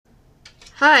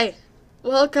Hi,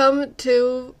 welcome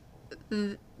to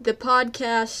the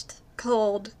podcast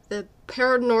called The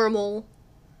Paranormal.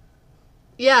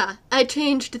 Yeah, I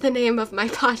changed the name of my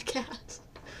podcast.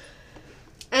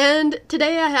 And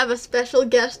today I have a special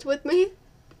guest with me,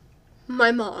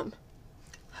 my mom.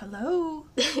 Hello.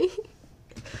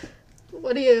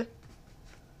 What do you...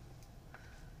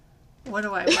 What?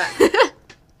 What? You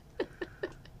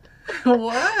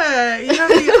have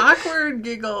the awkward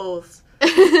giggles.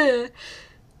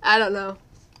 I don't know.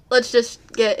 Let's just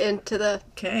get into the...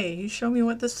 Okay, you show me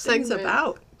what this thing's Segment.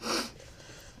 about.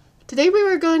 Today we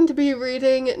were going to be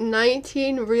reading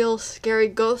 19 real scary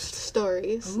ghost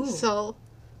stories. Ooh. So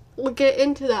we'll get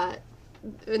into that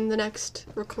in the next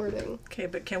recording. Okay,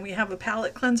 but can we have a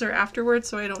palate cleanser afterwards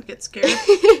so I don't get scared?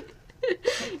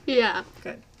 Yeah.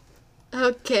 Good.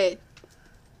 Okay.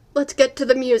 Let's get to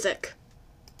the music.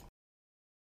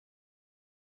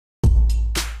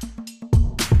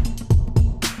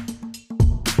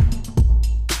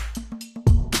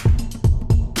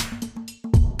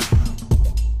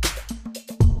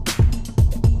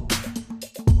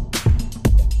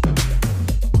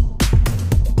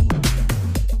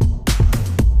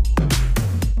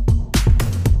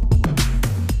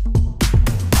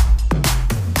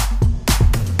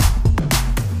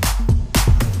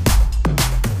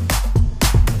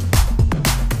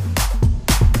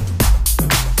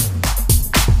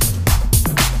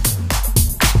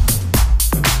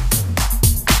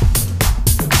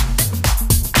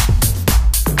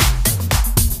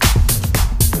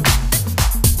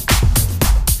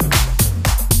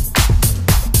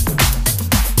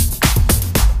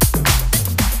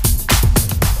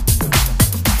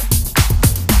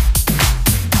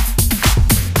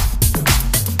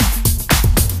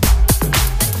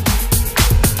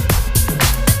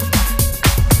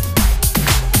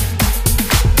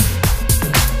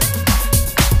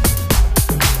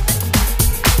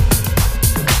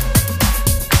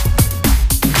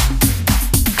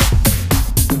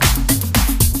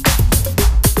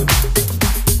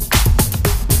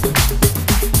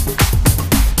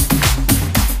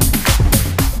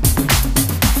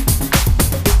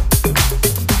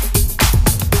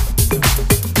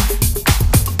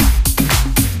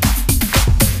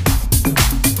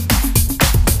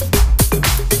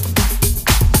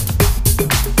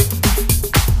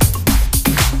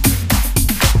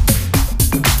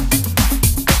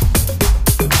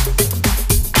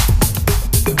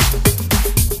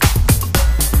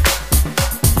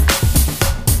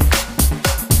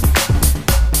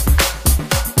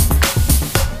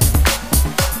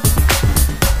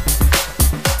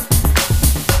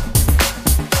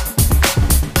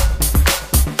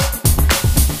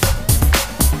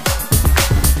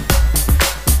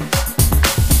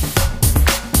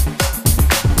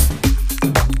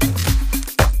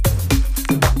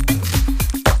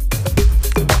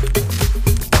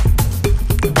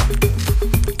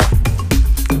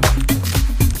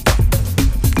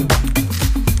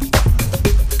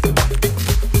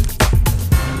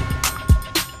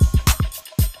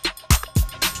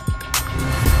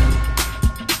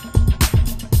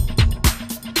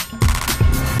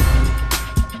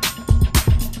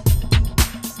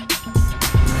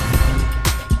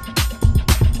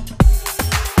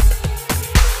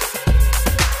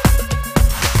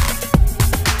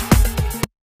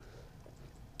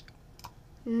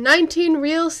 "19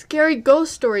 real scary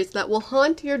ghost stories that will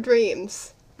haunt your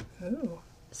dreams." Ooh.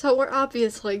 So we're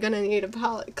obviously gonna need a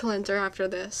palate cleanser after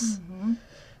this. Mm-hmm.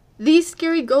 These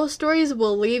scary ghost stories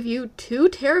will leave you too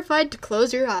terrified to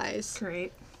close your eyes.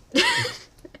 Great.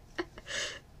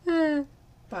 Eh.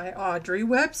 By Audrey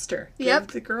Webster. Yep.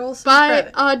 Give the girls some By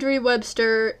credit. Audrey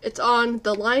Webster. It's on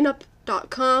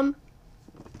thelineup.com.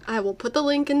 I will put the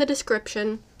link in the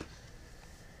description.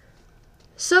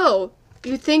 So,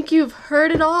 you think you've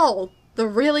heard it all, the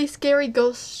really scary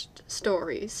ghost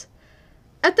stories.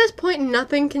 At this point,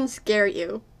 nothing can scare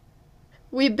you.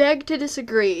 We beg to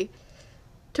disagree.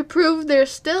 To prove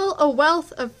there's still a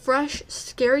wealth of fresh,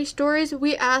 scary stories,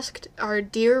 we asked our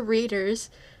dear readers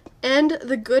and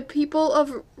the good people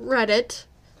of Reddit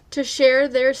to share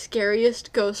their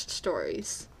scariest ghost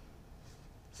stories.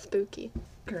 Spooky.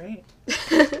 Great.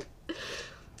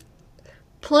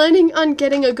 Planning on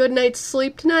getting a good night's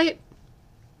sleep tonight?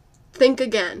 Think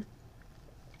again.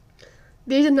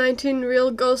 These 19 real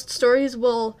ghost stories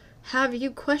will have you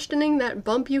questioning that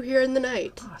bump you hear in the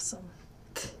night. Awesome.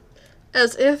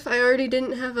 As if I already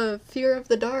didn't have a fear of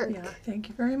the dark. Yeah, thank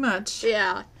you very much.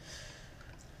 Yeah.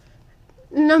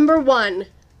 Number 1.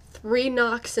 3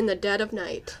 knocks in the dead of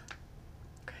night.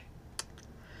 Okay.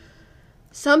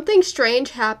 Something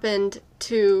strange happened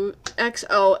to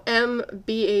XOMBABE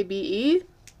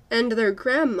and their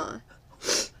grandma.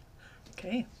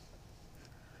 Okay.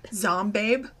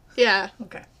 Zombabe? Yeah.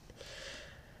 Okay.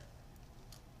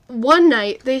 One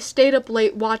night, they stayed up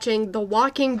late watching The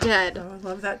Walking Dead. Oh, I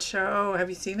love that show. Have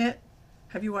you seen it?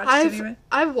 Have you watched any of it?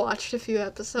 I've watched a few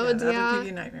episodes, That'll give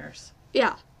you nightmares.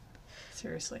 Yeah.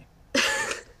 Seriously.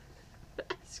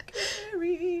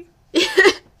 Scary.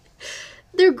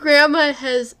 Their grandma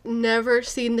has never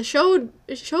seen the show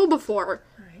before.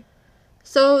 Right.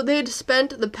 So they'd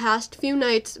spent the past few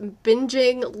nights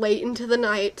binging late into the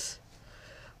night,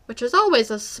 which is always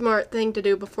a smart thing to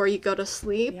do before you go to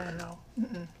sleep. Yeah, no.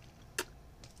 Mm-mm.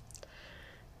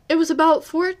 It was about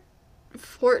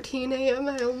 14 a.m.,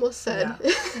 I almost said.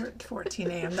 Yeah. 14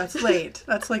 a.m. That's late.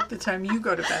 That's like the time you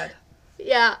go to bed.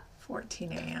 Yeah.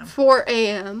 14 a.m. 4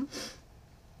 a.m.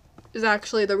 is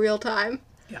actually the real time.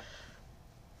 Yeah.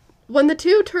 When the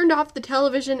two turned off the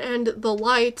television and the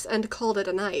lights and called it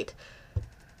a night,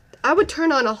 I would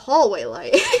turn on a hallway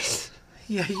light.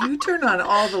 Yeah, you turn on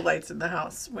all the lights in the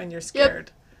house when you're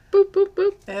scared. Boop, boop,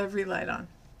 boop. Every light on.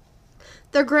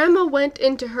 Their grandma went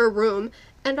into her room,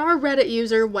 and our Reddit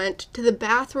user went to the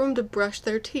bathroom to brush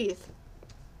their teeth.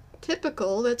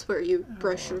 Typical, that's where you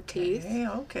brush your teeth.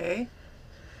 Okay.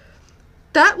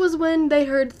 That was when they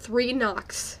heard 3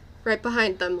 knocks right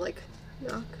behind them, like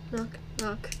knock, knock,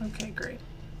 knock. Okay, great.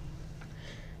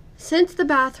 Since the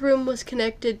bathroom was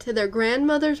connected to their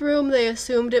grandmother's room, they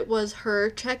assumed it was her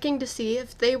checking to see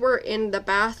if they were in the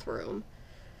bathroom.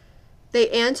 They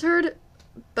answered,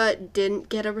 but didn't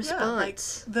get a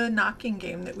response. Yeah, like the knocking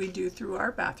game that we do through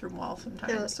our bathroom wall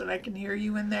sometimes, Yeah. so that I can hear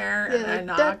you in there, Yeah, and I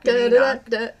knock, da, and you da, knock.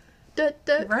 da, da,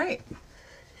 da. Right.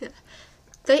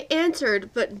 They answered,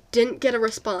 but didn't get a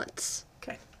response.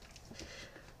 Okay.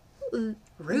 L-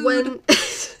 Rude. When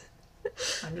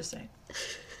I'm just saying.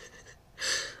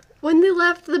 when they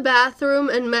left the bathroom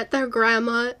and met their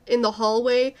grandma in the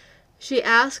hallway, she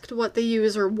asked what the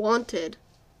user wanted.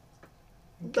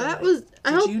 Okay, That like, was.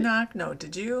 Did you knock? No.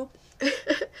 Did you? I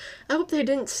hope they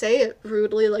didn't say it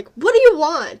rudely, like, what do you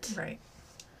want? Right.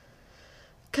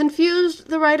 Confused,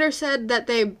 the writer said that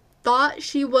they thought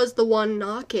she was the one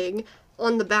knocking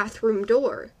on the bathroom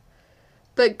door.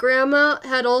 But Grandma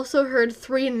had also heard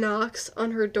 3 knocks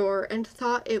on her door and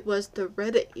thought it was the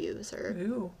Reddit user.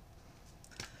 Ooh.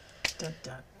 Dun,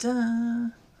 dun,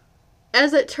 dun.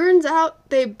 As it turns out,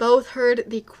 they both heard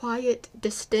the quiet,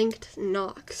 distinct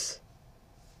knocks.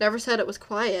 Never said it was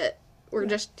quiet. We're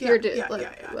just here to,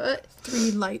 what?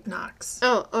 3 light knocks.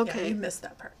 Oh, Yeah, okay. you missed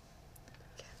that part.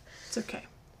 It's okay.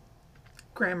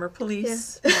 Grammar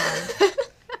police, Mom,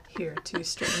 here to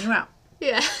straighten you out.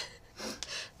 Yeah.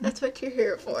 That's what you're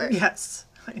here for. Yes,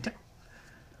 I know.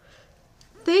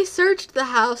 They searched the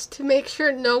house to make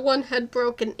sure no one had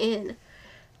broken in,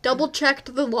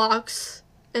 double-checked the locks,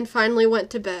 and finally went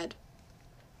to bed.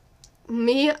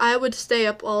 Me, I would stay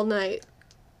up all night,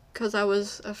 'cause I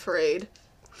was afraid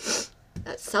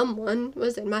that someone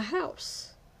was in my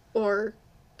house, or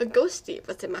a ghostie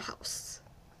was in my house.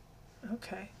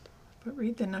 Okay, but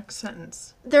read the next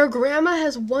sentence. Their grandma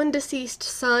has 1 deceased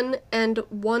son and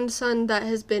 1 son that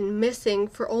has been missing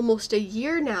for almost a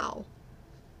year now.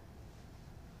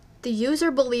 The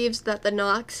user believes that the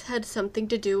knocks had something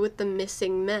to do with the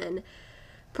missing men.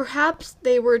 Perhaps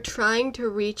they were trying to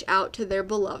reach out to their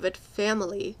beloved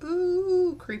family.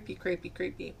 Ooh, creepy, creepy,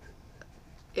 creepy.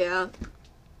 Yeah.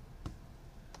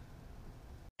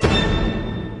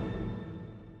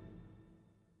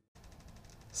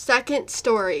 Second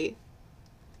story.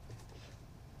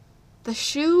 The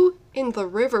shoe in the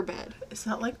riverbed. Is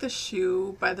that like the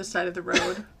shoe by the side of the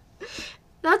road?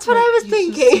 That's what I was You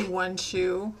just thinking. see one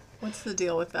shoe. What's the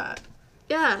deal with that?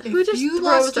 Yeah, who If just you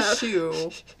throws lost a up?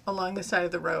 shoe along the side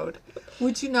of the road,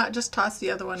 would you not just toss the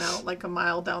other one out like a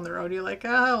mile down the road? You're like,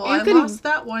 oh, well, I lost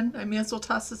that one. I may as well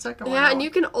toss the second one out. Yeah, and you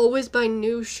can always buy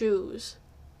new shoes.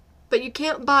 But you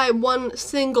can't buy one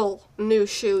single new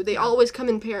shoe. They always come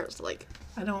in pairs, like.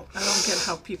 I don't get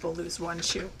how people lose one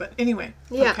shoe. But anyway.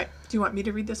 Yeah. Okay. Do you want me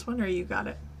to read this one or you got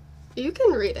it? You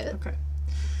can read it. Okay.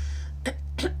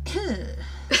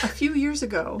 A few years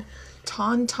ago,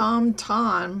 Tom,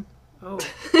 oh,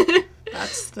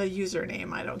 that's the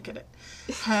username, I don't get it,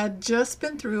 had just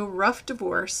been through a rough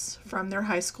divorce from their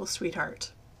high school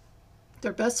sweetheart.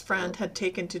 Their best friend had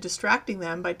taken to distracting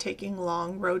them by taking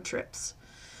long road trips.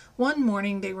 One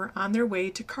morning they were on their way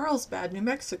to Carlsbad, New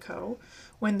Mexico,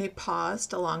 when they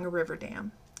paused along a river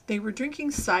dam. They were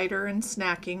drinking cider and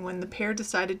snacking when the pair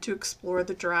decided to explore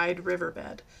the dried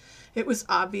riverbed. It was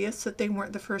obvious that they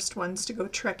weren't the first ones to go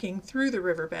trekking through the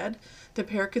riverbed. The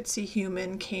pair could see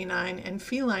human, canine, and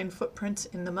feline footprints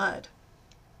in the mud.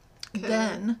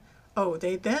 Okay.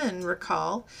 They then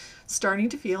recall starting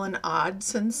to feel an odd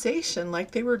sensation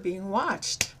like they were being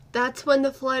watched. That's when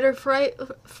the flight or flight.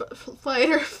 The fright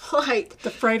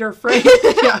or fright.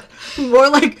 Yeah. More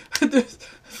like the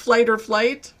flight or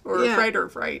flight or Yeah. fright or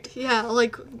fright. Yeah,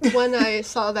 like when I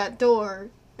saw that door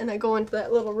and I go into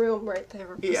that little room right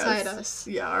there beside Yes. us.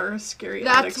 Yeah, our scary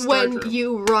That's attic when storage room.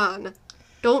 you run.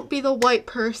 Don't be the white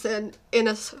person in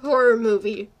a horror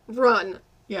movie. Run.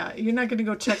 Yeah, you're not going to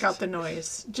go check out the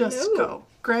noise. Just No. go.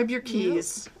 Grab your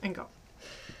keys and go.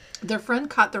 Their friend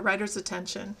caught the writer's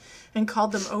attention and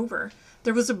called them over.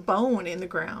 There was a bone in the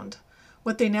ground.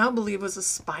 What they now believe was a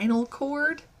spinal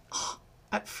cord.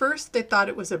 At first, they thought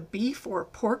it was a beef or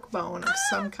pork bone of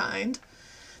some kind.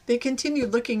 They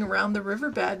continued looking around the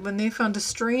riverbed when they found a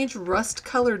strange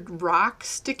rust-colored rock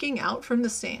sticking out from the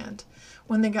sand.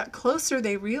 When they got closer,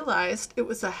 they realized it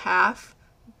was a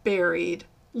half-buried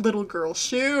little girl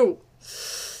shoe.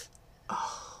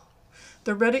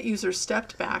 The Reddit user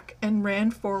stepped back and ran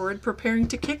forward, preparing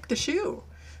to kick the shoe.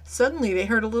 Suddenly, they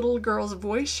heard a little girl's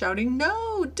voice shouting,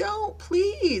 "No, don't,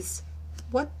 please."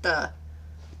 What the?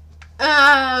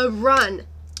 Run.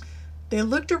 They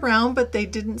looked around, but they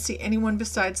didn't see anyone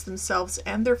besides themselves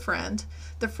and their friend.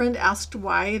 The friend asked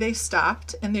why they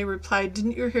stopped, and they replied,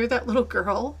 "Didn't you hear that little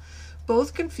girl?"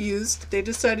 Both confused, they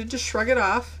decided to shrug it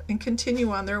off and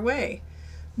continue on their way.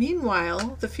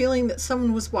 Meanwhile, the feeling that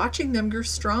someone was watching them grew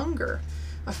stronger.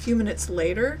 A few minutes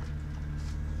later,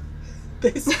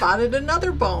 they spotted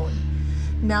another bone.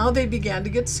 Now they began to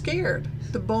get scared.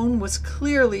 The bone was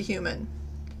clearly human.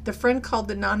 The friend called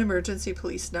the non-emergency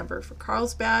police number for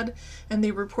Carlsbad, and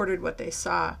they reported what they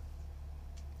saw.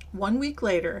 1 week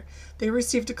later, they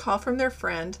received a call from their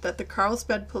friend that the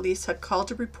Carlsbad police had called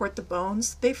to report the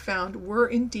bones they found were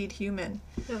indeed human.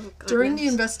 Oh, During the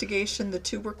goodness. investigation, the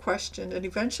two were questioned and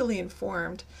eventually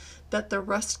informed that the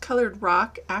rust-colored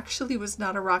rock actually was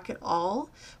not a rock at all,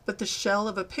 but the shell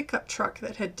of a pickup truck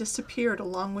that had disappeared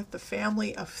along with the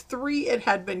family of 3 it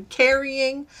had been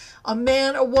carrying, a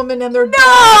man, a woman, and their dog.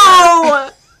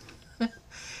 No!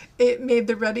 It made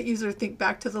the Reddit user think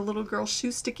back to the little girl's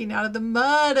shoe sticking out of the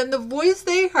mud and the voice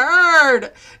they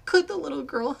heard. Could the little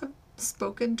girl have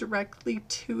spoken directly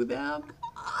to them?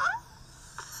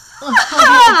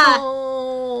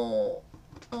 Oh.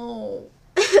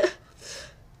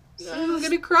 I'm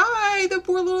gonna cry. The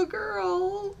poor little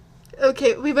girl.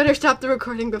 Okay, we better stop the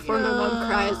recording before my mom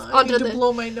cries. I need to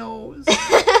blow my nose.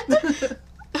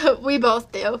 We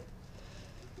both do.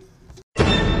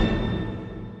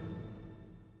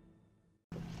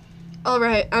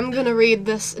 Alright, I'm gonna read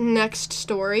this next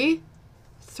story.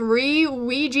 3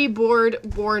 Ouija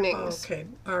board warnings. Okay,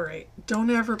 all right. Don't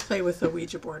ever play with a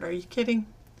Ouija board. Are you kidding?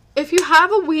 If you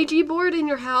have a Ouija board in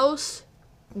your house,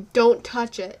 don't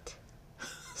touch it.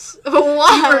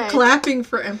 What? You're clapping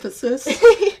for emphasis.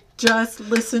 Just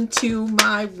listen to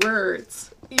my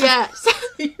words. Yes.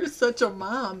 You're such a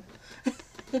mom.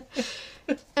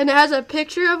 And it has a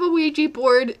picture of a Ouija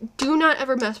board. Do not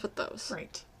ever mess with those.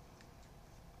 Right.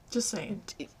 Just saying.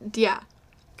 Yeah.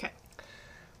 Okay.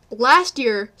 Last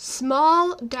year,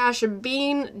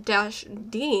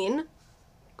 Small-Bean-Dean,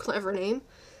 clever name,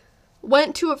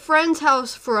 went to a friend's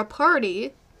house for a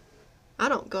party. I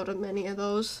don't go to many of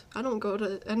those. I don't go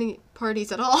to any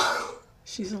parties at all.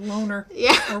 She's a loner.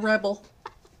 Yeah. A rebel.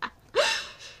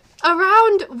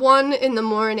 Around 1 in the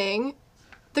morning,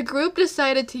 the group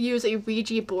decided to use a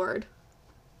Ouija board.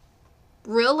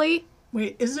 Really?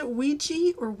 Wait, is it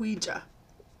Ouija or Ouija?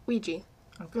 Ouija.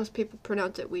 Okay. Most people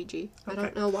pronounce it Ouija. I Okay.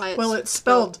 don't know why it's... Well, it's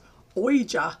spelled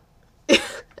Ouija.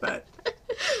 But,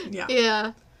 yeah.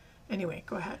 Yeah. Anyway,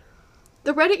 go ahead.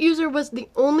 The Reddit user was the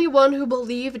only one who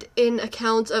believed in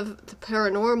accounts of the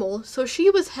paranormal, so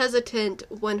she was hesitant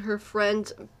when her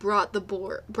friends brought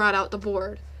out the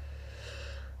board.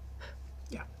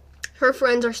 Yeah. Her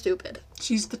friends are stupid.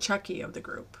 She's the Chucky of the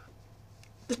group.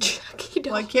 The Chucky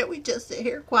doll. Why can't we just sit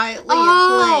here quietly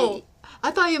Oh! and play?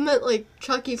 I thought you meant like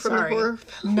Chucky from the Sorry. horror.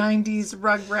 90s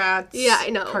Rugrats Yeah, I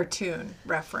know. cartoon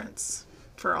reference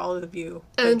for all of you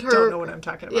And that her- don't know what I'm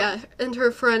talking about. Yeah, and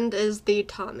her friend is the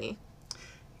Tommy.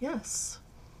 Yes.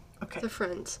 Okay. The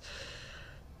friends.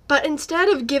 But instead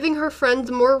of giving her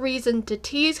friends more reason to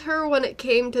tease her when it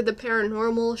came to the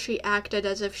paranormal, she acted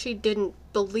as if she didn't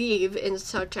believe in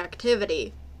such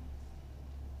activity.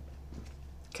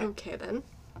 Okay then.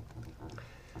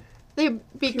 They Peer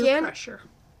began. pressure.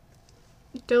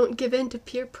 Don't give in to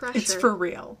peer pressure. It's for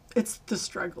real. The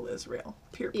struggle is real.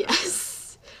 Peer pressure.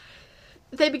 Yes.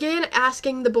 they began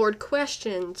asking the board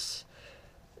questions.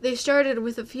 They started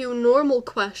with a few normal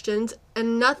questions,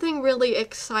 and nothing really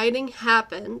exciting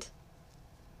happened,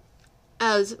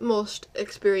 as most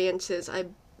experiences, I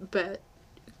bet,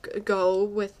 go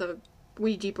with a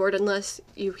Ouija board, unless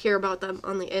you hear about them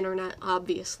on the internet,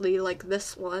 obviously, like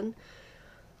this one.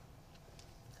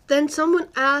 Then someone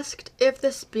asked if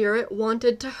the spirit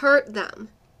wanted to hurt them.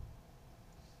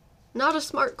 Not a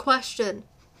smart question.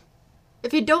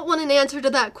 If you don't want an answer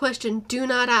to that question, do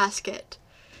not ask it.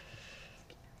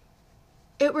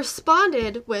 It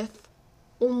responded with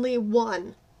only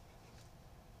one.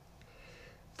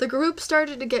 The group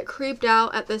started to get creeped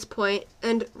out at this point,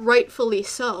 and rightfully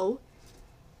so.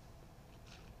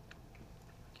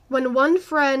 When one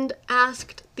friend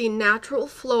asked the natural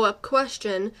flow-up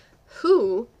question,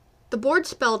 who, the board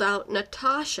spelled out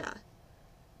Natasha,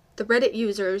 the Reddit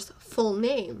user's full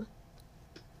name.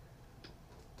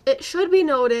 It should be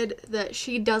noted that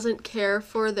she doesn't care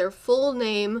for their full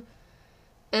name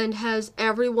and has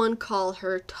everyone call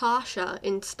her Tasha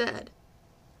instead.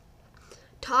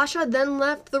 Tasha then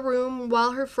left the room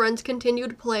while her friends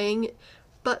continued playing,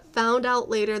 but found out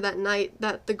later that night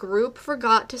that the group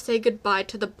forgot to say goodbye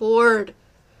to the board.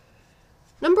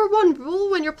 Number one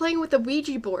rule when you're playing with a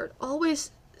Ouija board,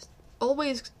 always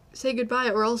say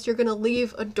goodbye, or else you're gonna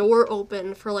leave a door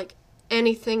open for like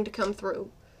anything to come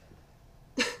through.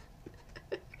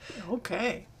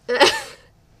 Okay.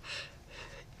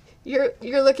 You're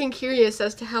looking curious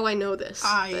as to how I know this.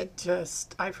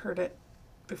 I've heard it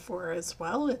before as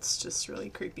well. It's just really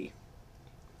creepy.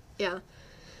 Yeah.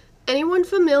 Anyone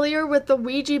familiar with the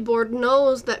Ouija board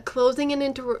knows that closing an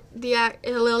the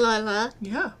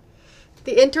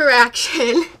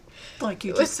interaction like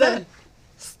you just said.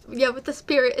 With the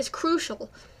spirit is crucial.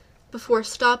 Before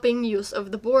stopping use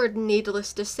of the board,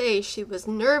 needless to say, she was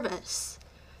nervous.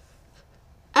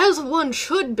 As one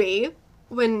should be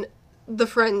when the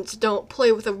friends don't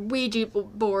play with a Ouija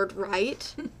board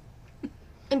right.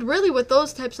 And really with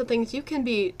those types of things, you can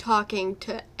be talking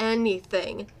to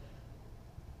anything.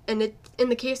 And in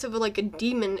the case of like a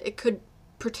demon, it could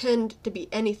pretend to be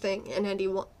anything and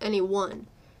anyone.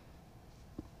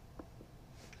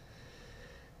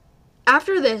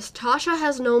 After this, Tasha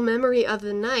has no memory of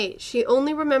the night. She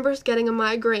only remembers getting a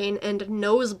migraine and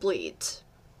nosebleeds.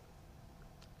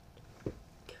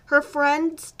 Her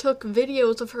friends took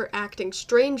videos of her acting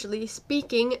strangely,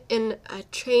 speaking in a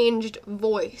changed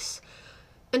voice,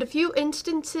 and a few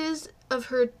instances of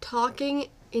her talking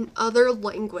in other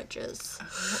languages.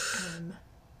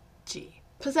 OMG.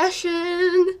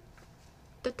 Possession!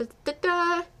 Da, da,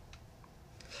 da,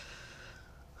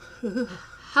 da.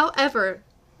 However,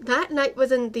 that night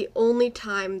wasn't the only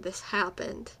time this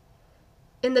happened.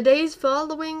 In the days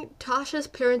following, Tasha's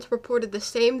parents reported the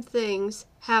same things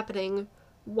happening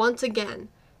once again.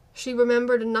 She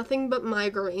remembered nothing but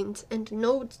migraines and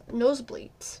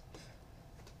nosebleeds.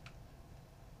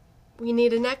 We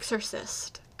need an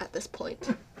exorcist at this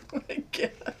point. I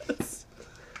guess.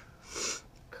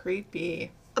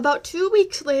 Creepy. About 2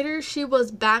 weeks later, she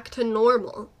was back to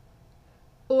normal.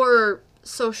 Or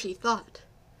so she thought.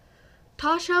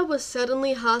 Tasha was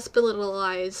suddenly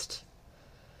hospitalized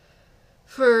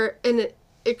for an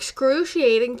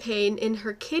excruciating pain in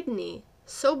her kidney,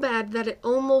 so bad that it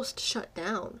almost shut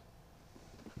down.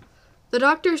 The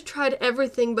doctors tried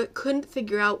everything but couldn't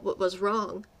figure out what was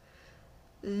wrong.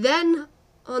 Then,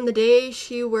 on the day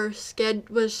she was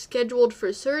scheduled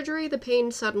for surgery, the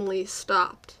pain suddenly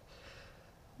stopped.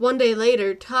 1 day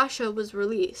later, Tasha was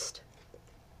released.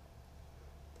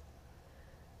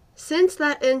 Since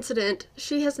that incident,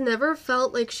 she has never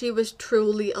felt like she was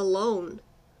truly alone.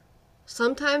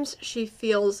 Sometimes she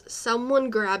feels someone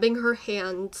grabbing her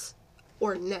hands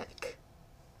or neck,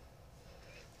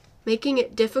 making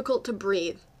it difficult to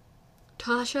breathe.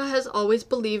 Tasha has always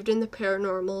believed in the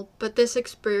paranormal, but this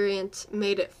experience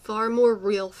made it far more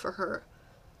real for her.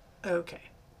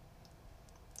 Okay.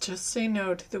 Just say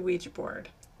no to the Ouija board.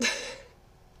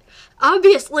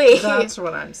 Obviously! That's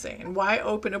what I'm saying. Why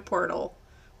open a portal?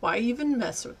 Why even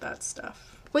mess with that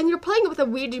stuff? When you're playing with a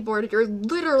Ouija board, you're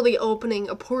literally opening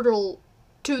a portal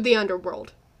to the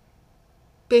underworld.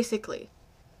 Basically.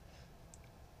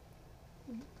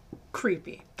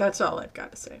 Creepy. That's all I've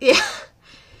got to say. Yeah.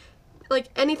 Like,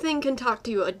 anything can talk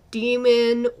to you. A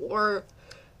demon, or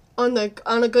on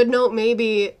a good note,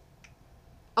 maybe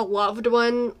a loved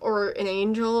one or an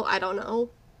angel. I don't know.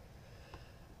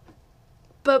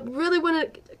 But really, when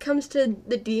it comes to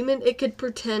the demon, it could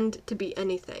pretend to be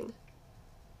anything.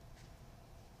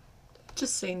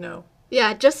 Just say no.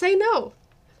 Yeah, just say no.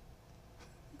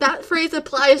 That phrase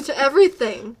applies to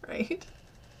everything. Right?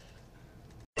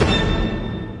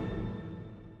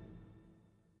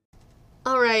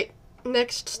 Alright,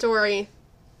 next story.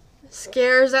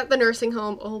 Scares at the nursing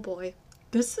home. Oh boy.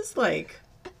 This is like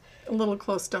a little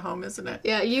close to home, isn't it?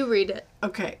 Yeah, you read it.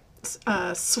 Okay.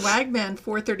 Swagman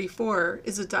 434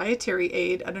 is a dietary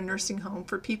aide at a nursing home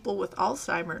for people with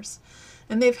Alzheimer's,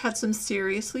 and they've had some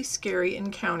seriously scary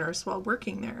encounters while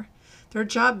working there. Their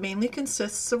job mainly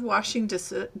consists of washing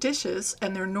dishes,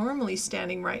 and they're normally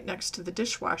standing right next to the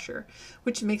dishwasher,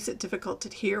 which makes it difficult to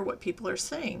hear what people are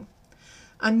saying.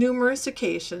 On numerous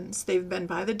occasions, they've been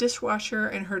by the dishwasher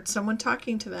and heard someone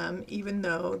talking to them, even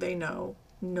though they know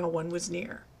no one was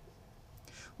near.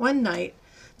 One night,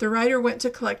 the writer went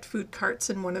to collect food carts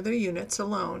in one of their units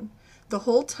alone. The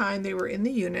whole time they were in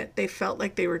the unit, they felt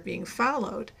like they were being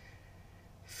followed.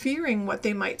 Fearing what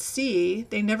they might see,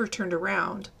 they never turned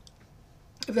around.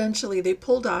 Eventually, they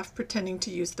pulled off, pretending to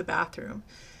use the bathroom.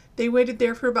 They waited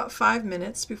there for about 5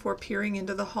 minutes before peering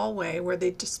into the hallway where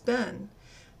they'd just been.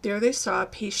 There they saw a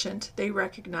patient they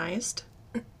recognized.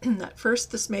 At first,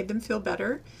 this made them feel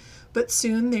better, but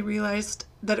soon they realized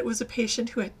that it was a patient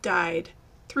who had died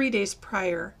 3 days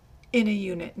prior in a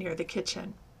unit near the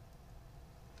kitchen.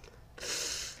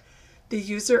 The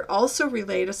user also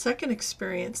relayed a second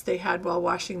experience they had while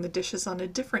washing the dishes on a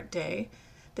different day.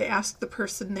 They asked the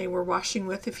person they were washing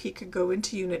with if he could go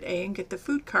into Unit A and get the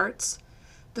food carts.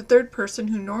 The third person,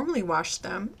 who normally washed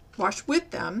with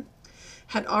them,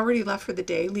 had already left for the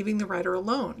day, leaving the writer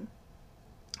alone.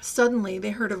 Suddenly, they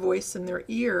heard a voice in their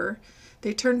ear.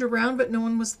 They turned around, but no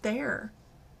one was there.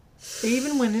 They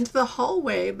even went into the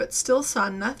hallway, but still saw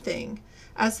nothing.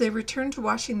 As they returned to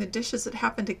washing the dishes, it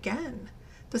happened again.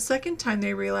 The second time,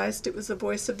 they realized it was the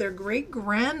voice of their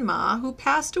great-grandma who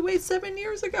passed away 7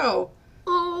 years ago.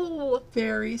 Oh.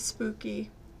 Very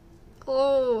spooky.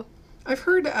 Oh. I've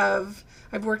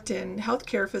worked in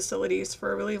healthcare facilities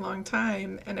for a really long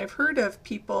time, and I've heard of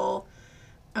people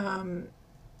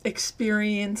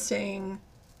experiencing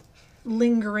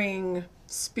lingering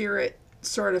spirit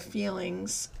sort of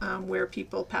feelings where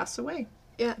people pass away.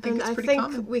 Yeah, I think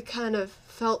common. We kind of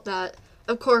felt that.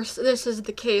 Of course, this is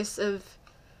the case of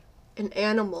an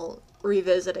animal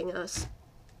revisiting us.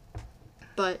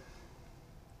 But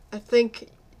I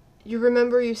think you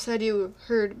remember you said you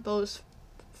heard Bo's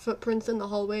footprints in the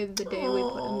hallway the day we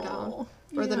put him down.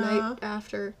 Or the night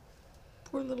after.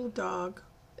 Poor little dog.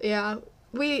 Yeah,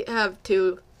 we have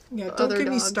two. Yeah, don't get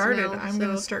me started. Now, I'm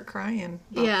going to start crying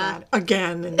about that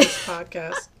again in this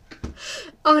podcast.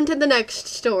 On to the next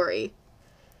story.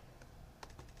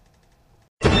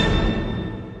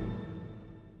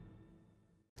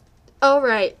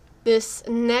 Alright, this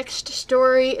next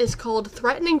story is called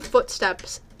Threatening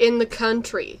Footsteps in the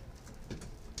Country.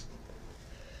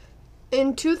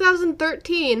 In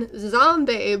 2013,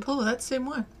 Zombabe, Oh, that same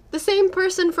one. the same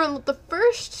person from the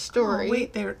first story, Oh,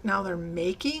 wait, they're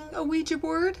making a Ouija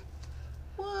board?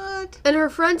 What? and her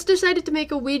friends decided to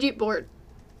make a Ouija board.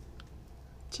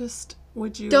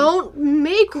 Would you Don't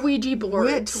make Ouija quit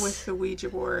boards. with the Ouija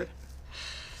board?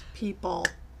 People.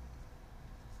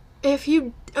 If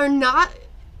you are not...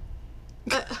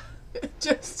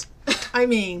 I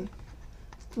mean,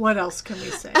 what else can we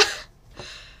say?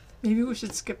 Maybe we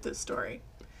should skip this story.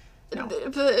 No,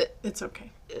 But, it's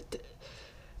okay.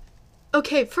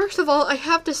 okay, first of all, I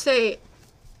have to say,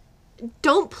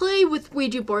 don't play with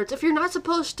Ouija boards. If you're not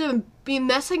supposed to be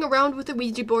messing around with a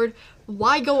Ouija board,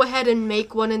 why go ahead and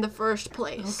make one in the first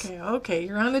place? Okay,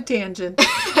 you're on a tangent.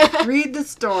 Read the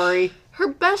story. Her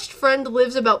best friend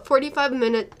lives about a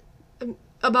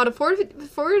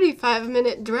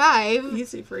 45-minute drive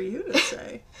Easy for you to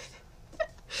say.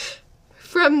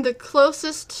 from the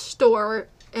closest store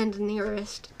and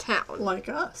nearest town. Like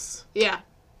us. Yeah.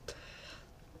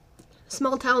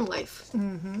 Small town life.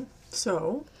 Mm-hmm.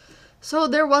 So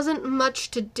there wasn't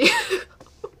much to do.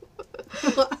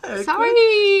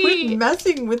 Sorry. Quit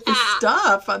messing with the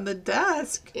stuff on the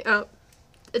desk. Yeah.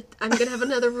 I'm gonna have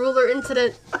another ruler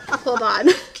incident. Hold on.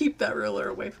 Keep that ruler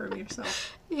away from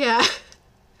yourself. Yeah.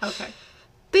 Okay.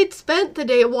 They'd spent the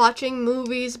day watching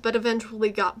movies, but eventually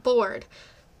got bored.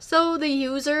 So the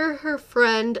user, her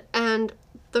friend, and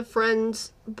the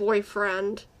friend's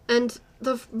boyfriend, and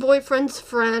the boyfriend's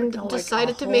friend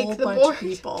decided to make the board.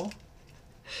 People.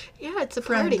 Yeah, it's a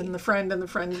Friend party. and the friend and the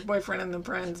friend's boyfriend and the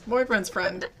friend's boyfriend's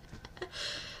friend.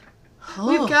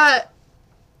 We've got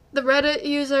the Reddit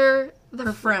user,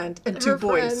 her friend, and her two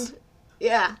boys. friend.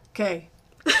 Yeah. Okay.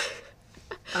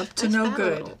 Up to no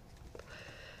good.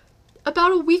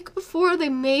 About a week before they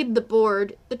made the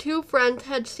board, the two friends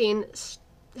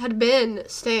had been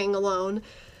staying alone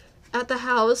at the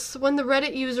house when the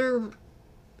Reddit user,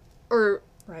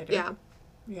 Writer.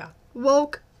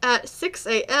 woke at 6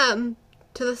 a.m.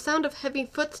 to the sound of heavy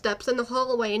footsteps in the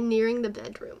hallway nearing the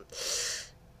bedroom.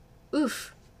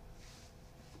 Oof.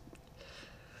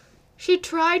 She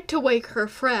tried to wake her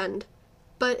friend,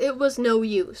 but it was no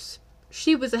use.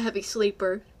 She was a heavy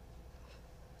sleeper.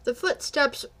 The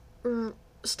footsteps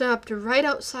stopped right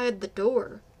outside the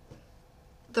door.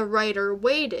 The writer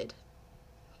waited,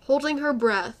 holding her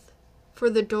breath for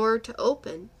the door to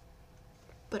open,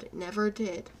 but it never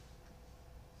did.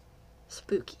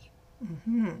 Spooky.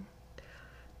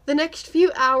 The next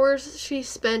few hours she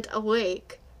spent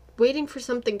awake, waiting for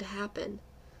something to happen.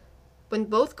 When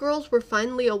both girls were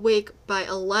finally awake by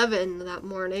 11 that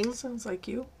morning... Sounds like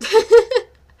you.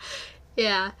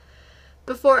 Yeah.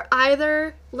 Before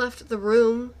either left the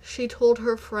room, she told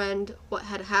her friend what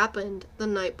had happened the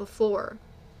night before.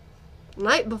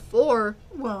 Night before?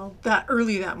 Well, that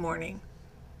early that morning.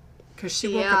 Because she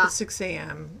woke up at 6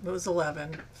 a.m. It was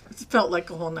 11. It felt like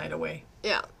a whole night away.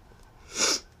 Yeah.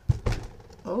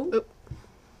 Oh. Oop.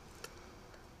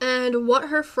 And what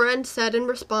her friend said in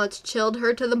response chilled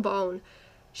her to the bone.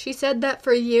 She said that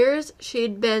for years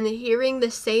she'd been hearing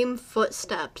the same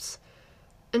footsteps,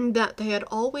 and that they had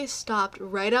always stopped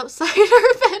right outside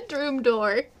her bedroom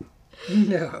door.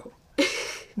 No.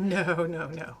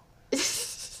 No.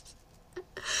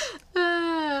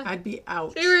 I'd be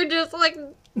out. They were just like...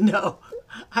 No.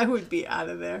 I would be out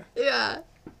of there. Yeah.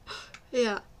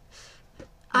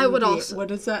 I would also...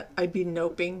 What is that? I'd be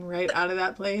noping right out of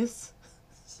that place.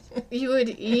 You would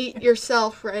eat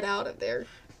yourself right out of there.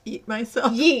 Eat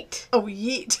myself? Yeet. Oh,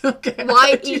 yeet. Okay.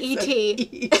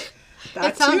 Y-E-E-T.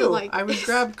 That sounded too. like... I would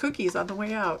grab cookies on the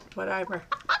way out. Whatever.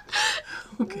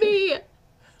 Okay.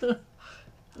 Me.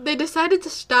 They decided to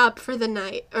stop for the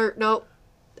night. Or, no.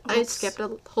 I skipped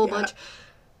a whole bunch.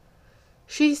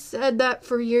 She said that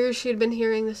for years she'd been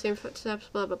hearing the same footsteps,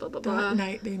 blah, blah, blah, blah, blah. That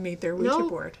night they made their Ouija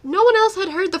board. No one else had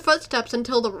heard the footsteps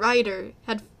until the writer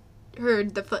had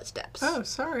heard the footsteps. Oh,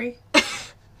 sorry.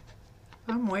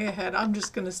 I'm way ahead. I'm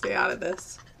just going to stay out of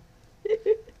this.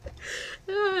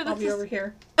 I'll be over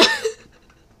here.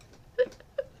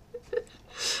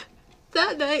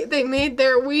 That night they made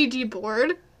their Ouija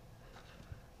board.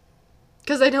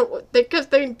 Because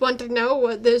they want to know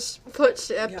what this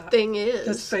footstep thing is.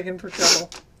 That's begging for trouble.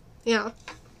 Yeah.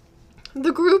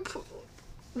 The group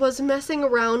was messing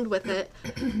around with it,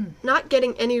 not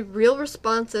getting any real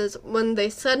responses when they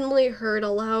suddenly heard a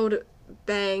loud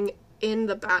bang in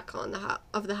the back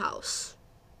of the house.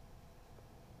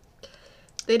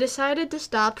 They decided to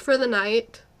stop for the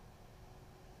night.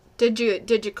 Did you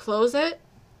close it?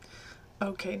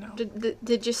 Okay, no.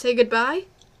 Did you say goodbye?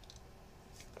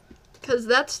 Because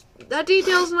that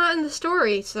detail's not in the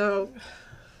story, so...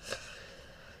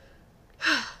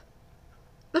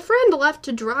 The friend left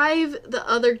to drive the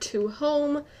other two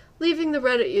home, leaving the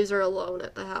Reddit user alone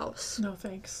at the house. No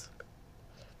thanks.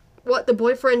 What, the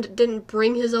boyfriend didn't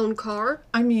bring his own car?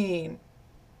 I mean,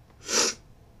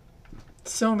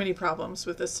 so many problems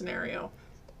with this scenario.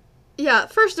 Yeah,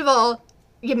 first of all,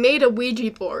 you made a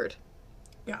Ouija board.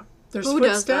 Yeah. There's Who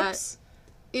footsteps. does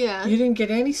that? Yeah. You didn't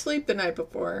get any sleep the night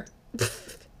before.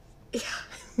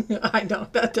 Yeah. I know,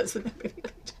 that doesn't have anything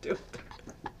to do with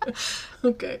it.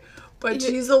 Okay. But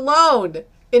she's alone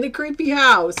in a creepy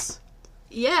house.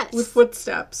 Yes. With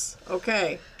footsteps.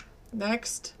 Okay.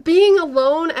 Next. Being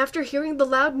alone after hearing the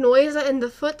loud noise and the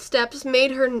footsteps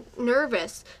made her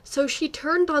nervous, so she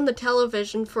turned on the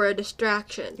television for a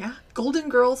distraction. Yeah. Golden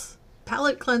Girls.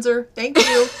 Palette cleanser. Thank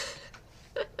you.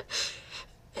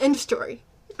 End story.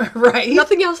 Right?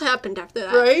 Nothing else happened after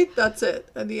that. Right? That's it.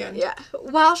 At the end. Yeah.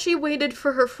 While she waited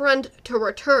for her friend to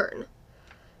return.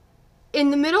 In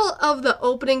the middle of the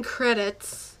opening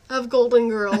credits of Golden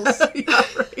Girls. Yeah,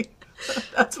 right.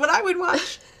 That's what I would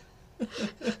watch.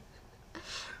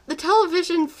 The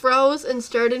television froze and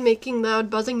started making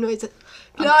loud buzzing noises.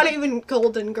 Okay. Not even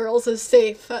Golden Girls is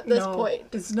safe at this point.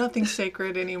 It's nothing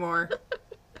sacred anymore.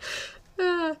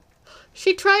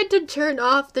 She tried to turn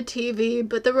off the TV,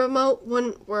 but the remote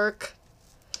wouldn't work.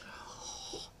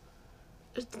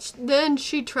 Then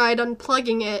she tried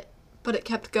unplugging it, but it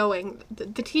kept going. The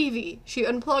TV. She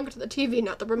unplugged the TV,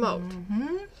 not the remote.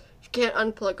 Mm-hmm. You can't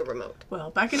unplug a remote. Well,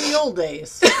 back in the old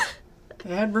days,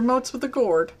 they had remotes with a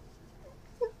cord.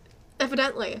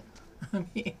 Evidently. I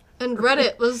mean, And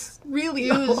Reddit was really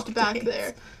used old back days.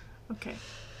 there. Okay.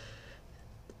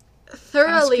 Ask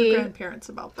Thoroughly. your grandparents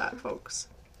about that, folks.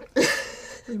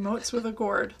 Remotes with a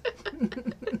cord.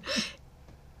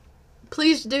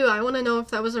 Please do. I want to know if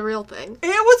that was a real thing. It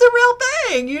was a real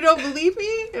thing. You don't believe me?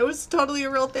 It was totally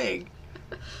a real thing.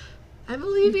 I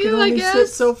believe You you, can I only guess. sit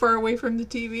so far away from the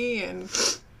TV and...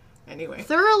 Anyway.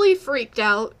 Thoroughly freaked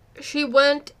out, she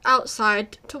went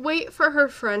outside to wait for her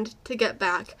friend to get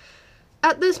back.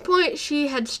 At this point, she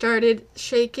had started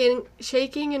shaking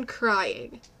and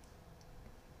crying.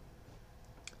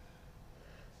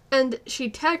 And she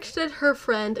texted her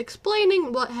friend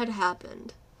explaining what had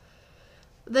happened.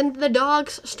 Then the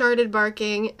dogs started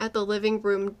barking at the living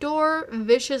room door,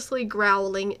 viciously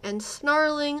growling and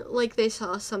snarling like they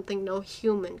saw something no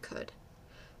human could.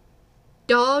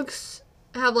 Dogs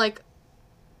have, like,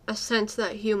 a sense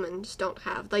that humans don't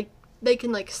have. Like, they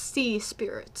can, like, see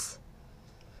spirits.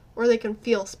 Or they can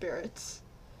feel spirits.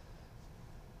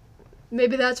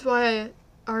 Maybe that's why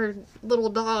our little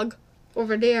dog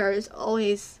over there is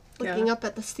always looking up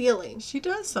at the ceiling. She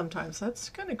does sometimes. That's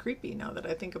kind of creepy now that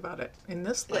I think about it in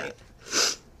this light.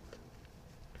 Yeah.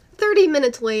 30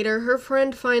 minutes later, her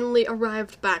friend finally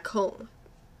arrived back home.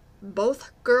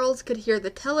 Both girls could hear the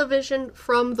television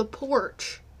from the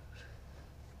porch.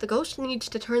 The ghost needs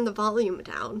to turn the volume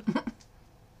down.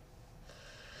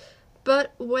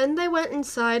 But when they went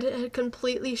inside, it had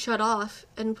completely shut off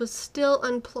and was still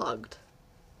unplugged.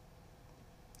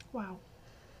 Wow.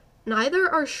 Neither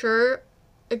are sure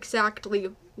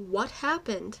exactly what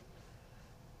happened,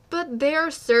 but they are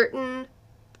certain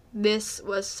this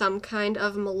was some kind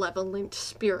of malevolent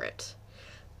spirit.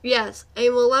 Yes, a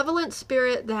malevolent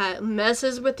spirit that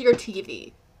messes with your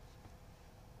TV.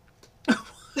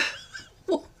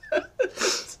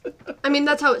 I mean,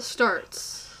 that's how it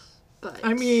starts. But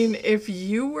I mean, if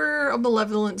you were a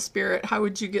malevolent spirit, how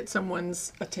would you get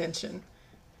someone's attention?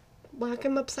 whack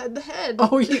him upside the head.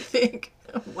 Oh, you think?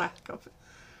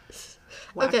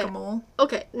 Whack-a-mole.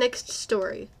 Okay, next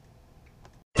story.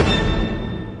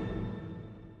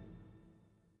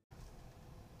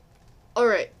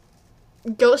 Alright.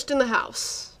 Ghost in the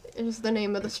House is the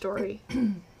name of the story.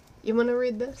 You want to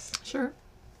read this? Sure.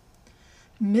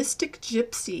 Mystic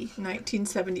Gypsy,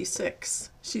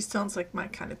 1976. She sounds like my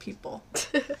kind of people.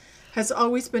 Has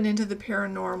always been into the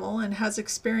paranormal and has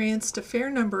experienced a fair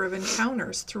number of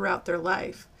encounters throughout their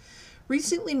life.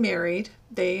 Recently married,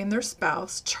 they and their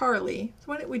spouse, Charlie,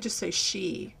 why don't we just say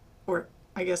she? Or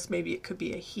I guess maybe it could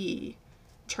be a he.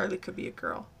 Charlie could be a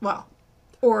girl. Well,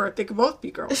 or they could both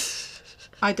be girls.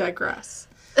 I digress.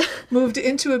 Moved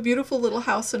into a beautiful little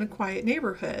house in a quiet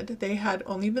neighborhood. They had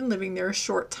only been living there a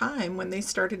short time when they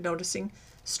started noticing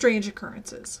strange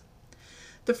occurrences.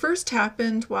 The first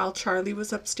happened while Charlie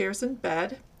was upstairs in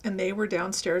bed and they were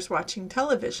downstairs watching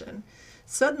television.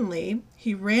 Suddenly,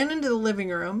 he ran into the living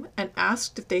room and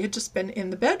asked if they had just been in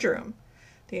the bedroom.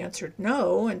 They answered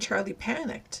no, and Charlie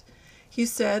panicked. He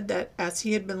said that as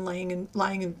he had been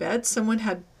lying in bed, someone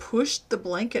had pushed the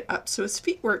blanket up so his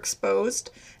feet were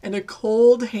exposed, and a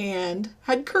cold hand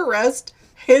had caressed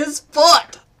his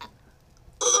foot.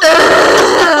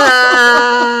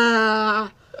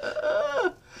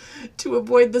 To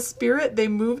avoid the spirit, they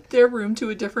moved their room to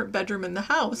a different bedroom in the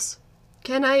house.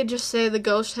 Can I just say the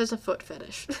ghost has a foot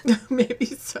fetish? Maybe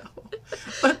so.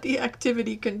 But the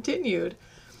activity continued.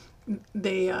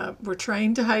 They were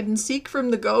trying to hide and seek from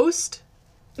the ghost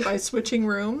by switching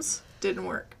rooms. Didn't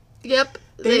work. Yep.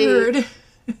 They heard...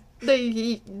 They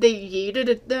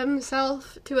yeeted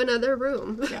themselves to another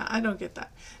room. Yeah, I don't get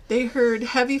that. They heard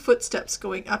heavy footsteps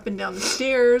going up and down the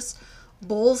stairs.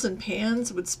 Bowls and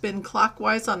pans would spin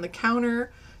clockwise on the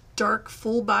counter. Dark,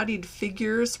 full-bodied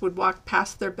figures would walk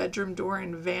past their bedroom door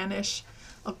and vanish.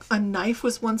 A knife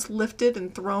was once lifted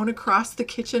and thrown across the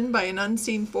kitchen by an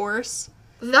unseen force.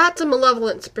 That's a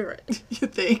malevolent spirit. You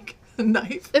think? A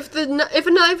knife? If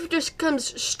a knife just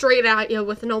comes straight at you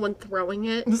with no one throwing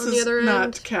it This on the other is end.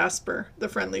 not Casper, the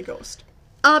friendly ghost.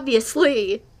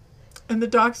 Obviously. And the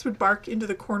dogs would bark into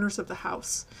the corners of the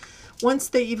house. Once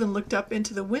they even looked up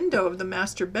into the window of the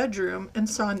master bedroom and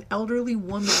saw an elderly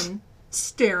woman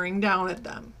staring down at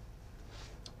them.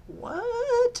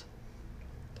 What?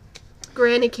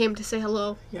 Granny came to say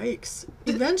hello. Yikes.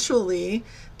 Eventually,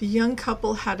 the young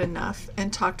couple had enough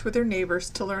and talked with their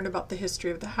neighbors to learn about the history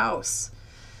of the house.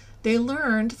 They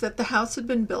learned that the house had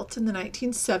been built in the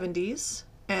 1970s,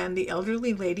 and the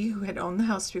elderly lady who had owned the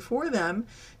house before them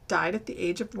died at the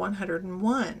age of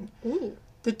 101. Ooh.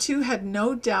 The two had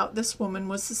no doubt this woman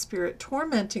was the spirit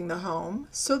tormenting the home,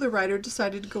 so the writer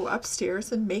decided to go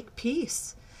upstairs and make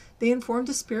peace. They informed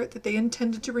the spirit that they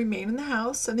intended to remain in the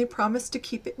house, and they promised to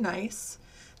keep it nice.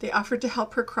 They offered to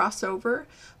help her cross over,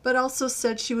 but also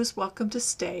said she was welcome to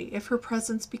stay if her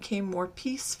presence became more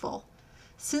peaceful.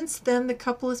 Since then, the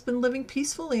couple has been living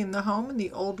peacefully in the home, and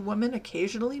the old woman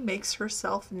occasionally makes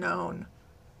herself known.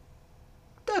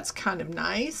 That's kind of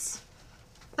nice.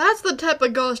 That's the type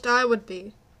of ghost I would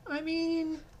be. I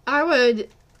mean... I would...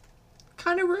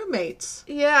 kind of roommates.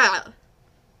 Yeah.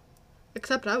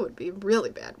 Except I would be a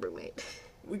really bad roommate.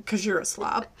 Because you're a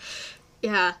slob.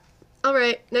 Yeah. All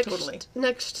right.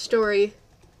 Next story.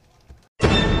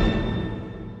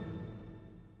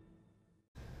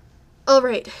 All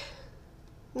right.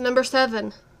 Number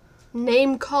 7.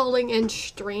 Name calling and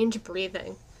strange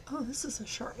breathing. Oh, this is a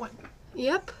short one.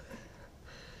 Yep.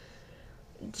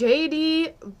 J.D.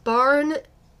 Barnes?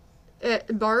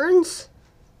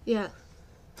 Yeah.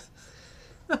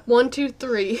 1, 2,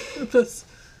 3. That's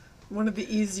one of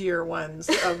the easier ones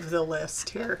of the list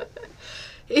here.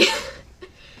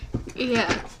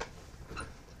 Yeah.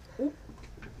 Ooh.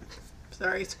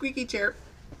 Sorry, squeaky chair.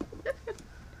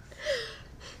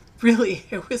 Really,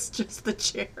 it was just the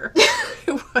chair.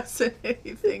 It wasn't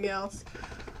anything else.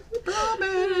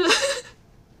 Promise.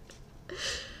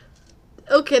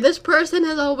 Okay, this person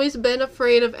has always been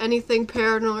afraid of anything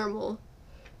paranormal.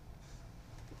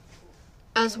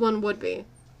 As one would be.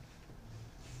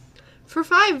 For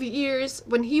 5 years,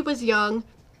 when he was young,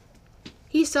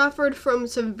 he suffered from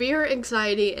severe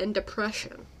anxiety and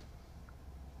depression.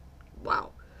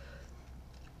 Wow.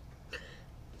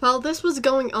 While this was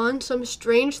going on, some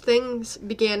strange things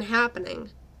began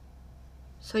happening.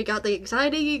 So you got the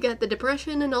anxiety, you got the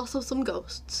depression, and also some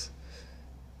ghosts.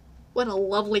 What a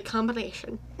lovely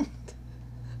combination.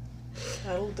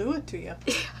 That'll do it to you.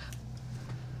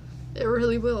 It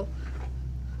really will.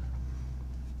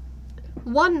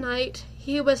 One night,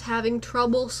 he was having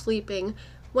trouble sleeping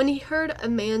when he heard a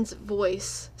man's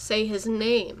voice say his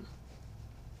name.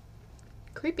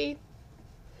 Creepy.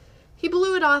 He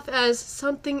blew it off as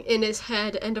something in his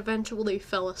head and eventually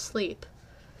fell asleep.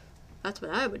 That's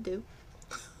what I would do.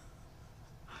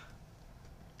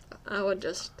 I would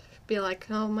just be like,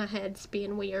 oh, my head's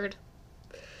being weird.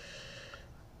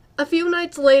 A few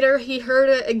nights later, he heard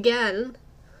it again,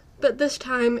 but this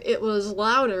time it was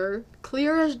louder,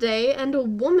 clear as day, and a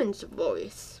woman's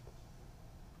voice.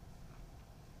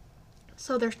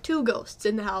 So there's 2 ghosts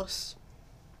in the house.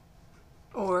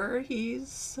 Or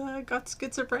he's got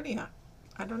schizophrenia.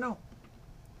 I don't know.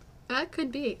 That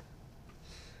could be.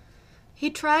 He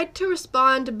tried to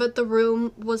respond, but the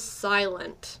room was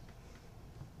silent.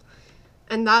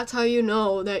 And that's how you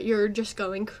know that you're just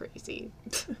going crazy.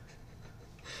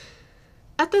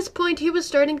 At this point, he was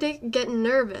starting to get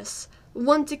nervous.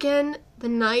 Once again, the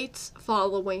nights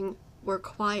following were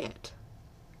quiet.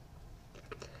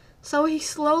 So he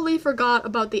slowly forgot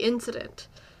about the incident.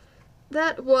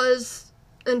 That was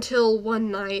until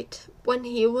one night when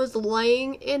he was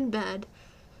laying in bed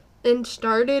and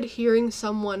started hearing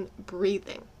someone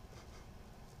breathing.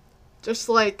 Just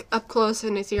like up close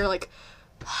in his ear, like...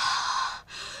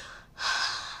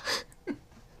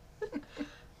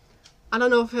 I don't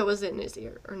know if it was in his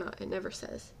ear or not. It never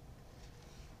says.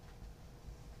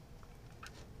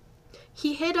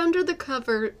 He hid under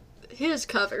his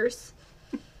covers.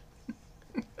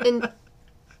 And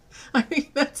I mean,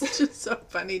 that's just so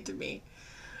funny to me.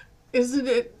 Isn't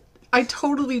it? I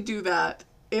totally do that.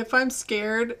 If I'm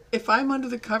scared, if I'm under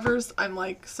the covers, I'm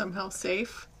like somehow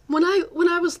safe. when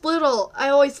I was little, I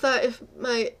always thought if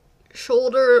my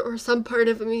shoulder or some part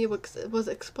of me was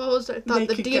exposed, I thought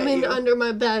the demon under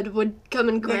my bed would come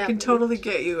and grab me. They can totally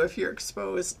get you if you're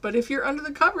exposed, but if you're under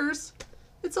the covers,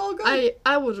 it's all good.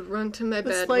 I would run to my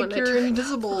bed. It's like your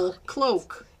invisible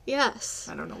cloak. Yes.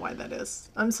 I don't know why that is.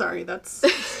 I'm sorry. That's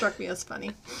struck me as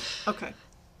funny. Okay.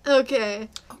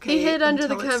 He hid under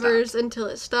the covers until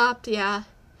it stopped, yeah.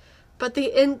 But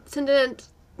the incident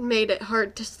made it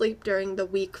hard to sleep during the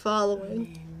week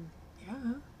following.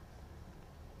 Yeah.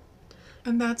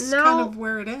 And that's kind of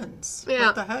where it ends. Yeah.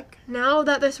 What the heck? Now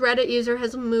that this Reddit user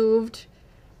has moved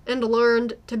and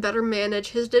learned to better manage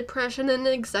his depression and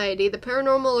anxiety, the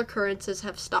paranormal occurrences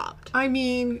have stopped. I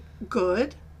mean,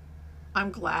 good.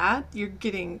 I'm glad you're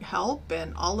getting help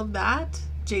and all of that.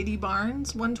 J.D.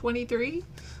 Barnes, 123.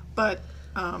 But,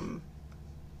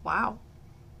 wow.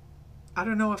 I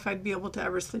don't know if I'd be able to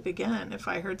ever sleep again if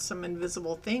I heard some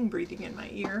invisible thing breathing in my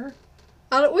ear.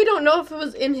 We don't know if it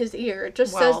was in his ear. It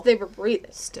just says they were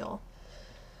breathing. Still.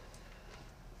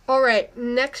 All right,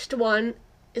 next one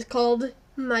is called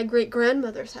My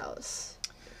Great-Grandmother's House.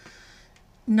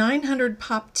 900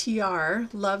 Pop TR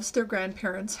loves their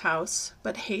grandparents' house,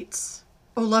 but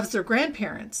loves their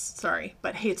grandparents, sorry,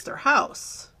 but hates their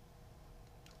house.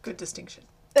 Good distinction.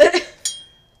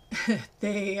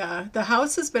 The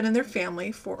house has been in their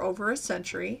family for over a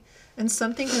century, and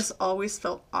something has always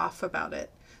felt off about it.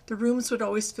 The rooms would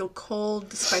always feel cold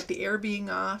despite the air being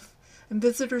off, and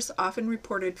visitors often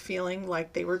reported feeling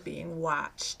like they were being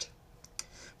watched.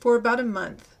 For about a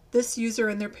month, this user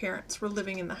and their parents were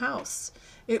living in the house.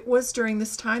 It was during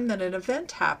this time that an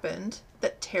event happened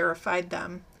that terrified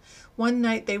them. One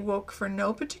night they woke for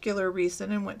no particular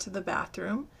reason and went to the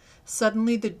bathroom.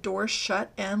 Suddenly the door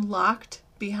shut and locked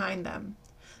behind them.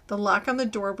 The lock on the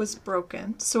door was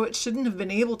broken, so it shouldn't have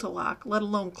been able to lock, let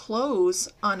alone close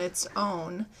on its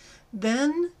own.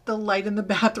 Then the light in the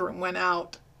bathroom went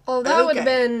out. Oh, that would have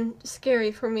been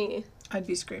scary for me. I'd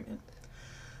be screaming.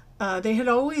 They had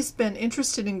always been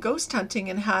interested in ghost hunting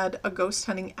and had a ghost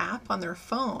hunting app on their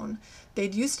phone.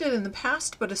 They'd used it in the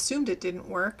past but assumed it didn't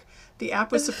work. The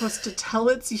app was supposed to tell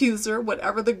its user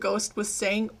whatever the ghost was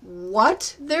saying.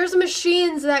 What? There's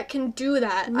machines that can do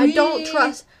that.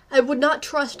 I would not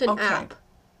trust an app.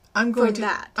 I'm going to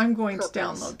purpose.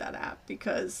 download that app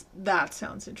because that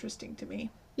sounds interesting to me.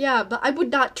 Yeah, but I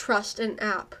would not trust an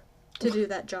app to do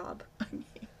that job.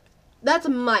 That's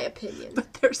my opinion.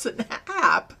 But there's an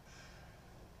app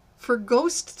for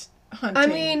ghost hunting. I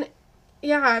mean,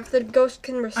 yeah, if the ghost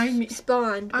can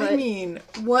respond. But I mean,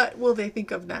 what will they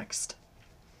think of next?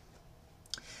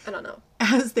 I don't know.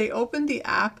 As they opened the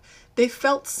app, they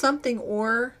felt something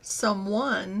or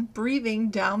someone breathing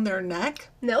down their neck.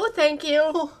 No, thank you.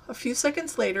 Oh, a few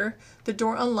seconds later, the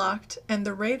door unlocked and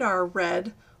the radar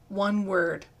read one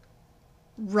word.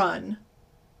 Run.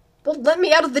 Well, let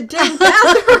me out of the damn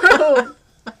bathroom.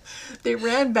 They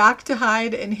ran back to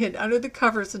hide and hid under the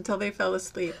covers until they fell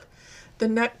asleep.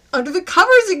 Under the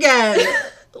covers again.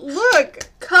 Look.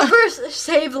 Covers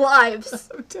save lives.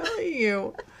 I'm telling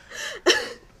you.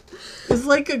 It's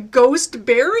like a ghost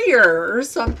barrier or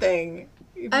something.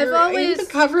 If you're in the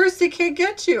covers, they can't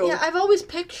get you. Yeah, I've always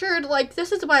pictured, like,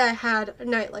 this is why I had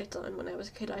night lights on when I was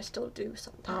a kid. I still do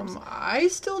sometimes. I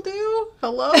still do?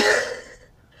 Hello?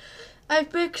 I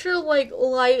picture, like,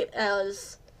 light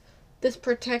as this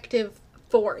protective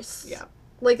force. Yeah.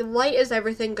 Like, light is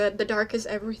everything good, the dark is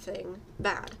everything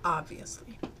bad.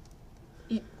 Obviously.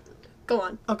 Go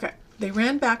on. Okay. They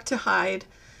ran back to hide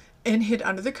and hid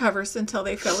under the covers until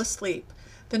they fell asleep.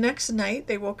 The next night,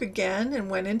 they woke again and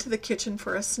went into the kitchen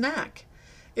for a snack.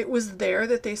 It was there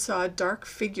that they saw a dark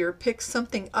figure pick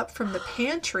something up from the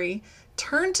pantry,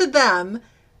 turn to them,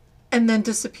 and then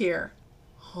disappear.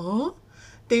 Huh?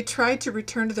 They tried to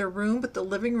return to their room, but the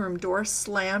living room door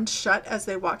slammed shut as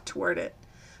they walked toward it.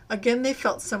 Again, they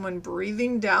felt someone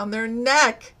breathing down their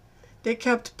neck. They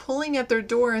kept pulling at their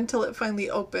door until it finally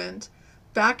opened.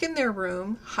 Back in their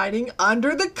room, hiding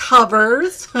under the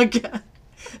covers again.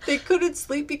 They couldn't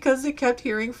sleep because they kept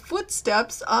hearing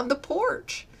footsteps on the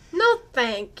porch. No,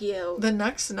 thank you. The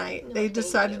next night, they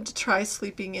decided to try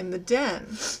sleeping in the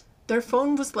den. Their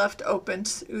phone was left open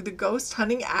to the ghost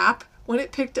hunting app when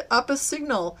it picked up a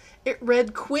signal. It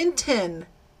read Quentin,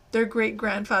 their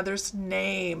great-grandfather's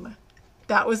name.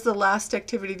 That was the last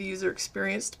activity the user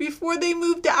experienced before they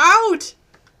moved out.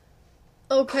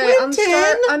 Okay,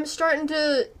 Quentin? I'm starting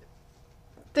to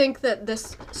think that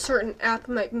this certain app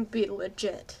might be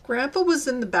legit. Grandpa was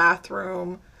in the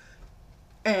bathroom,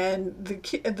 and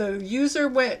the user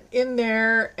went in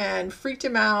there and freaked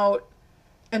him out,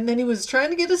 and then he was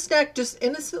trying to get a snack, just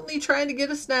innocently trying to get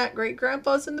a snack.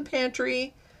 Great-grandpa's in the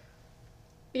pantry.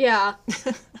 Yeah.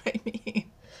 I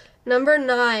mean... Number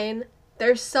 9,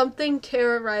 there's something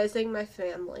terrorizing my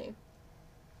family.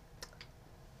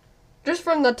 Just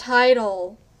from the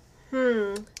title.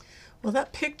 Well,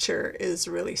 that picture is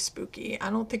really spooky. I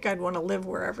don't think I'd want to live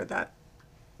wherever that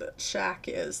shack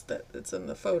is that's in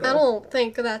the photo. I don't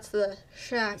think that's the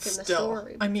shack in the Still,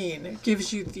 story. I mean, it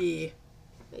gives you the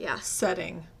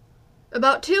setting.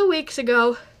 About 2 weeks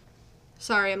ago...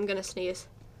 Sorry, I'm gonna sneeze.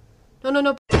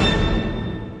 No.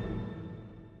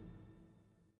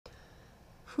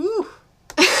 Whew.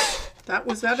 That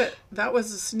was it. That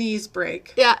was a sneeze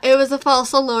break. Yeah, it was a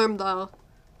false alarm, though.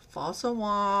 False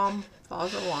alarm.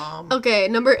 False alarm. Okay,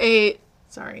 number 8.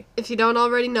 Sorry. If you don't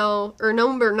already know, or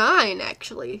number 9,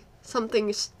 actually.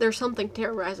 There's something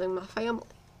terrorizing my family.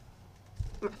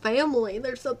 My family?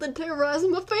 There's something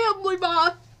terrorizing my family,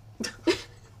 Ma!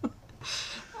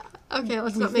 Okay,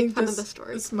 let's not make fun of the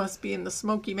story. This must be in the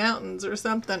Smoky Mountains or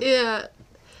something. Yeah.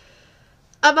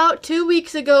 About 2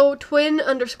 weeks ago,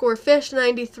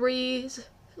 twin_fish93's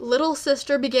little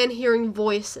sister began hearing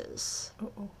voices.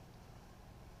 Uh-oh.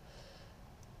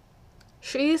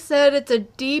 She said it's a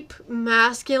deep,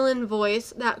 masculine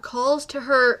voice that calls to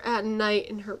her at night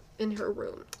in her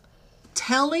room.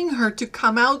 Telling her to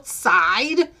come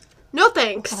outside? No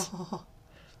thanks. Oh.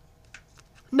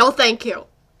 No thank you.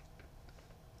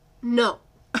 No.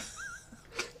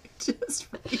 Just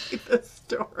read the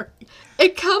story.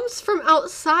 It comes from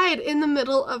outside in the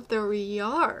middle of their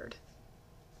yard.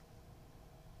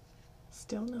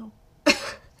 Still no.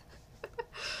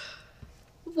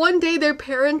 One day their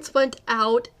parents went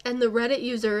out and the Reddit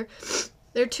user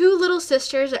Their two little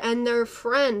sisters and their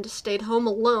friend stayed home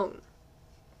alone.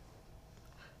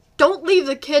 Don't leave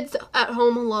the kids at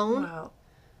home alone. Well,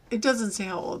 it doesn't say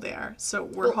how old they are, so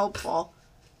we're hopeful.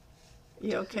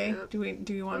 You okay? Yeah.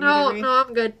 Do you want No, me to read? no,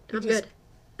 I'm good. I'm just-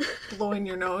 good. Blowing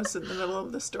your nose in the middle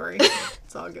of the story.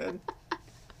 It's all good.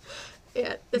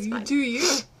 Yeah, it's You fine. do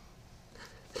you.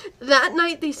 That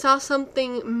night they saw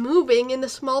something moving in the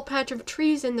small patch of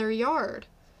trees in their yard.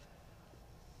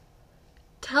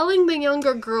 Telling the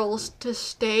younger girls to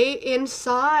stay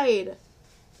inside.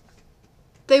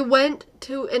 They went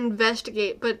to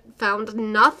investigate but found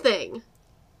nothing.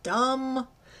 Dumb.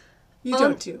 You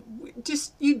Um,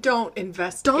 you don't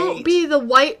investigate. Don't be the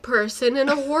white person in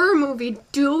a horror movie.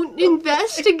 Don't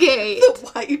investigate. the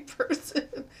white person.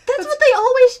 That's what they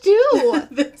always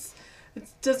do. It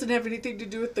doesn't have anything to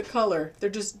do with the color. They're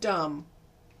just dumb.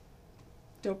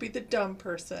 Don't be the dumb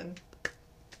person.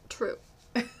 True.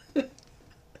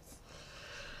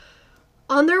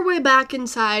 On their way back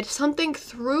inside, something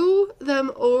threw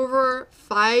them over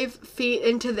 5 feet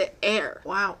into the air.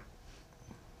 Wow.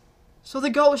 So the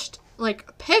ghost,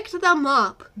 picked them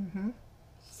up,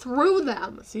 threw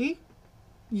them. See?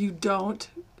 You don't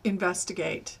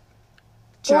investigate.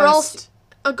 Or else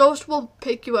a ghost will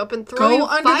pick you up and throw Go you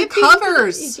under 5 the feet into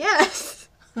covers. Yes.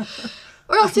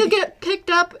 Or else you'll get picked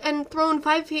up and thrown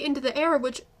 5 feet into the air,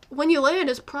 which, when you land,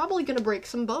 is probably going to break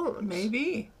some bones.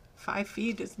 Maybe. 5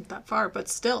 feet isn't that far, but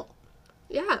still.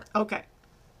 Yeah. Okay.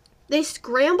 They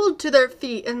scrambled to their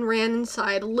feet and ran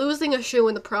inside, losing a shoe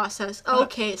in the process.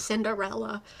 Okay,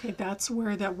 Cinderella. Okay, that's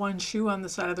where that one shoe on the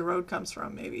side of the road comes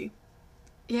from, maybe.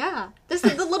 Yeah. This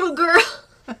is the little girl.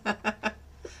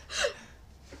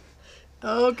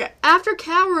 Okay. After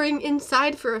cowering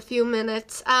inside for a few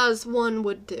minutes, as one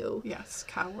would do, Yes,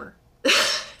 cower.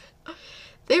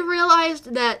 they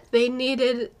realized that they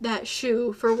needed that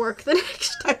shoe for work the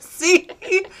next day. See?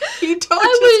 You don't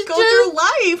I just go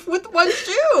through life with one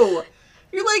shoe.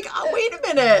 You're like, oh, wait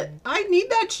a minute. I need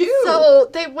that shoe. So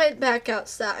they went back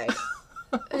outside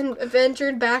and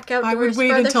ventured back outdoors. I would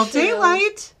wait for the until shoe.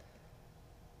 daylight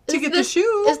to Is get this- the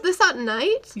shoe. Is this at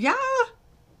night? Yeah.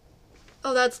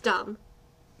 Oh, that's dumb.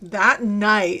 That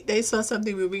night, they saw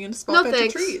something moving in a small No, patch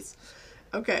thanks. of trees.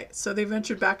 Okay, so they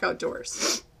ventured back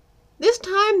outdoors. This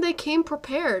time they came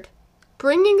prepared,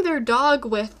 bringing their dog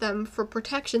with them for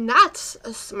protection. That's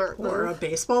a smart Or a move.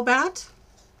 baseball bat.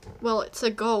 Well, it's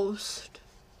a ghost.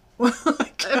 Well,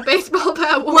 A baseball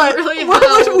bat won't what really what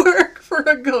help. would work for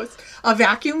a ghost? A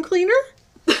vacuum cleaner?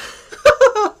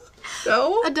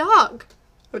 No? A dog.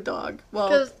 A dog. Well,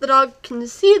 Because the dog can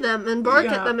see them and bark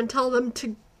Yeah. at them and tell them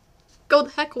to go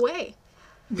the heck away.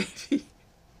 maybe.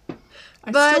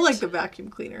 I But- still like the vacuum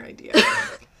cleaner idea.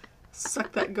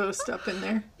 Suck that ghost up in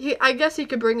there. I guess he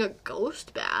could bring a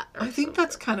ghost bat. Or I think something.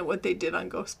 that's kind of what they did on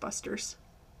Ghostbusters.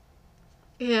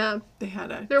 Yeah. They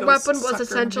had a Their ghost weapon was sucker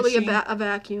essentially machine. a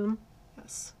vacuum.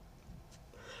 Yes.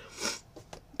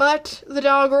 But the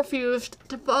dog refused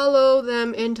to follow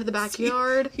them into the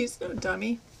backyard He's no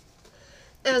dummy.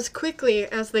 as quickly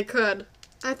as they could.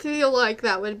 I feel like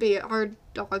that would be our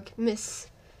dog, Miss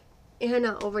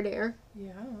Anna over there.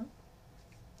 Yeah.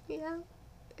 Yeah,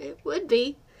 it would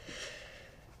be.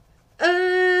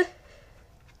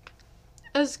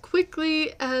 As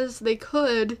quickly as they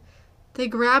could, they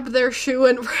grabbed their shoe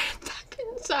and ran back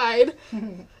inside.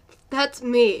 That's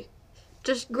me.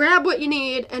 Just grab what you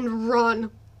need and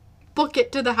run. Book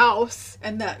it to the house.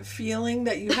 And that feeling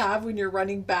that you have when you're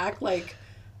running back, like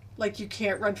you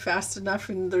can't run fast enough,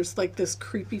 and there's like this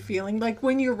creepy feeling, like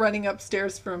when you're running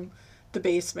upstairs from the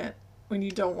basement when you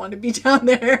don't want to be down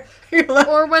there. You're like,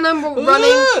 Or when I'm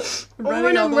running, or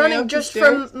when all I'm the way running up the just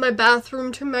stairs. from my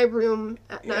bathroom to my room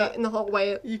at Yeah. night in the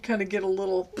hallway. You kind of get a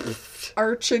little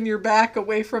arch in your back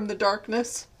away from the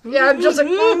darkness. Yeah, I'm just like,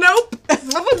 oh, nope,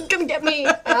 someone's gonna get me.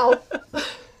 Ow.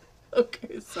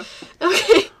 Okay, so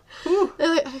Okay. whew,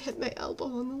 I hit my elbow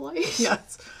on the light.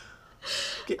 yes,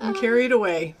 getting carried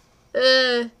away.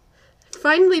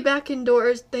 Finally back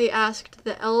indoors, they asked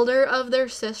the elder of their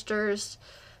sisters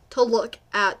to look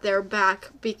at their back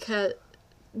because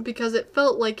it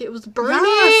felt like it was burning.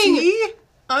 Yeah, see,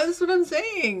 that's what I'm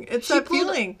saying. It's that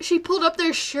feeling. She pulled up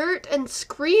their shirt and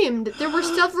screamed. There were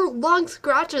several long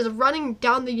scratches running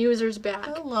down the user's back.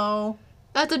 Hello,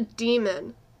 That's a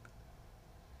demon.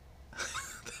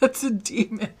 that's a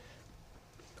demon.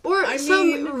 Or I some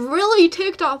mean- really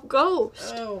ticked off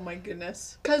ghost. Oh my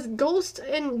goodness. Because ghosts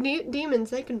and demons,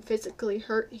 they can physically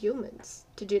hurt humans.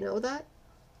 Did you know that?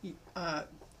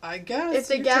 I guess If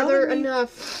they you're gather telling me.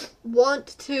 enough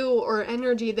want to or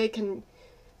energy, they can.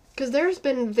 Because there's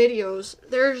been videos,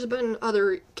 there's been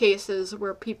other cases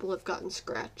where people have gotten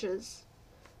scratches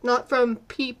Not from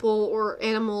people or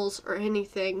animals or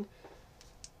anything,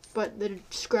 but the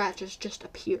scratches just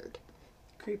appeared.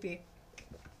 Creepy.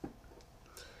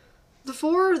 The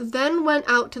four then went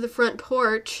out to the front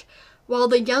porch, while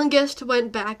the youngest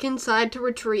went back inside to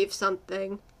retrieve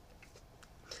something.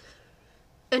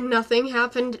 And nothing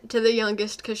happened to the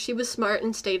youngest because she was smart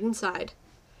and stayed inside.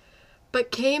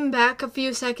 But came back a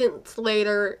few seconds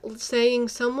later saying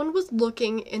someone was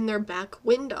looking in their back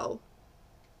window.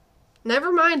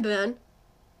 Never mind then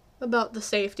about the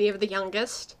safety of the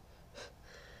youngest.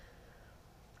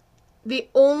 The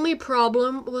only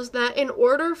problem was that in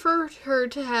order for her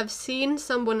to have seen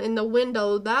someone in the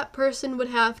window, that person would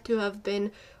have to have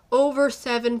been over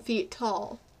 7 feet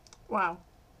tall. Wow.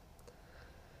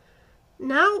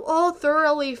 Now all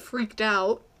thoroughly freaked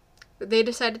out, they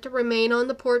decided to remain on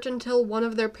the porch until one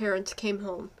of their parents came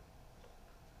home.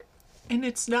 And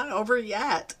it's not over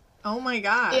yet. Oh my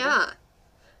God. Yeah.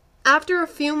 After a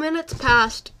few minutes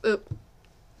passed,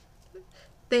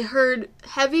 they heard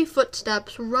heavy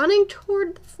footsteps running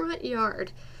toward the front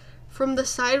yard from the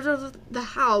side of the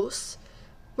house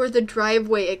where the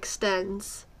driveway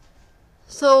extends.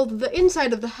 So the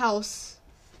inside of the house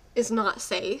is not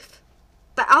safe.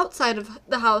 The outside of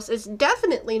the house is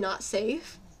definitely not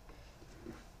safe.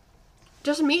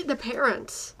 Just meet the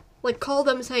parents. Like, call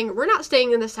them saying, we're not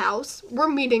staying in this house. We're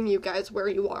meeting you guys where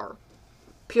you are.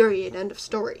 Period. End of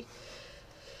story.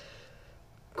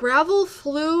 Gravel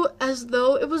flew as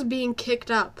though it was being kicked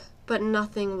up, but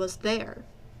nothing was there.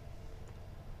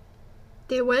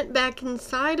 They went back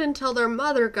inside until their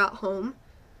mother got home.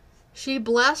 She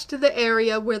blessed the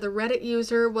area where the Reddit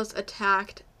user was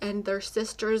attacked and their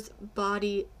sister's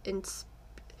body and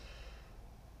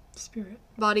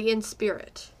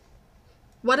spirit.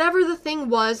 Whatever the thing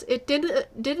was, it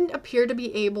didn't appear to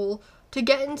be able to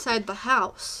get inside the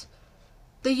house.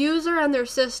 The user and their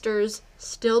sisters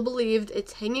still believed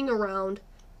it's hanging around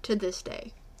to this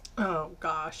day. Oh,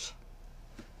 gosh.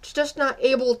 It's just not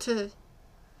able to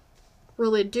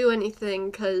really do anything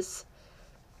because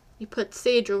you put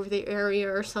sage over the area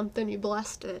or something, you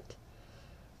blessed it.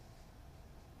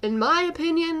 In my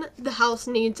opinion, the house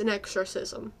needs an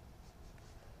exorcism.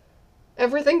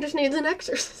 Everything just needs an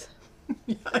exorcism.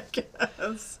 Yeah, I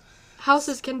guess.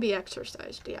 Houses can be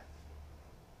exorcised, yeah.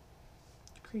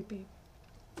 Creepy.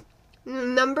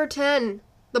 Number 10,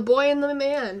 The Boy and the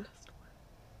Man.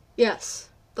 Yes,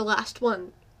 the last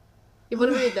one. You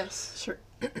want to read this? Sure.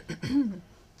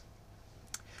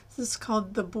 This is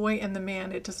called The Boy and the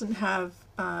Man. It doesn't have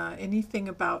anything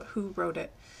about who wrote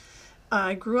it.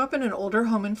 I grew up in an older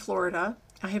home in Florida.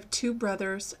 I have 2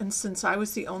 brothers, and since I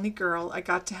was the only girl, I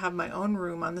got to have my own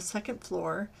room on the 2nd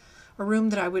floor, a room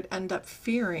that I would end up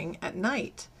fearing at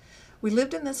night. We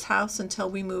lived in this house until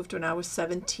we moved when I was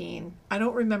 17. I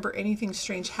don't remember anything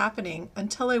strange happening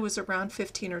until I was around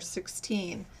 15 or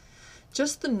 16.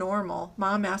 Just the normal,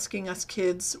 Mom asking us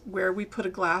kids where we put a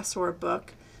glass or a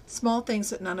book, small things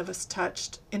that none of us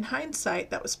touched. In hindsight,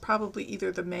 that was probably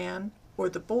either the man or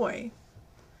the boy.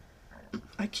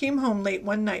 I came home late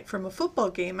one night from a football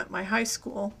game at my high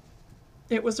school.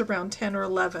 It was around 10 or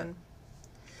 11.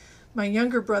 My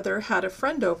younger brother had a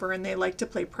friend over and they liked to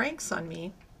play pranks on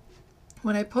me.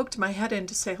 When I poked my head in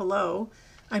to say hello,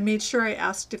 I made sure I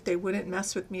asked if they wouldn't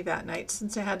mess with me that night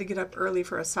since I had to get up early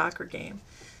for a soccer game.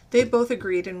 They both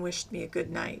agreed and wished me a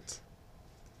good night.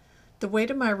 The way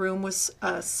my room was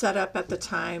set up at the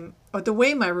time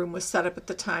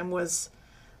was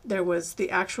there was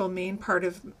the actual main part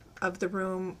of the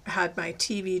room had my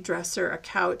TV, dresser, a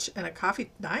couch, and a coffee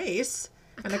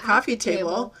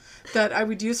table that I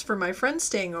would use for my friends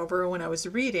staying over when I was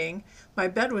reading. My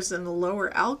bed was in the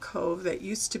lower alcove that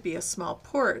used to be a small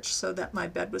porch, so that my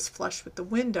bed was flush with the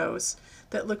windows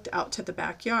that looked out to the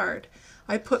backyard.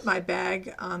 I put my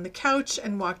bag on the couch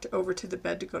and walked over to the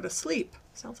bed to go to sleep.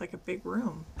 Sounds like a big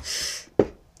room.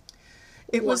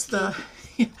 It was the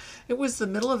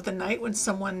middle of the night when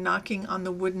someone knocking on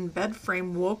the wooden bed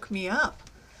frame woke me up.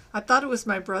 I thought it was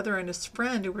my brother and his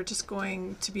friend who were just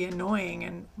going to be annoying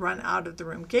and run out of the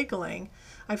room giggling.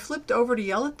 I flipped over to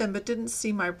yell at them but didn't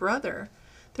see my brother.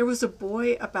 There was a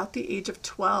boy about the age of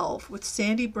 12 with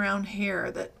sandy brown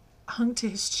hair that hung to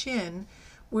his chin,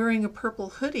 wearing a purple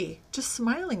hoodie, just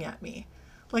smiling at me,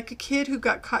 like a kid who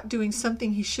got caught doing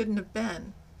something he shouldn't have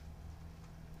been.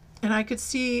 And I could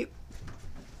see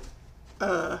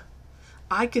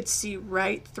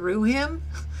right through him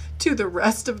to the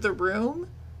rest of the room.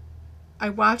 I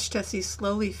watched as he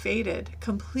slowly faded,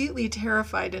 completely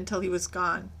terrified until he was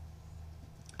gone.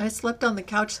 I slept on the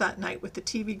couch that night with the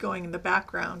TV going in the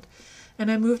background,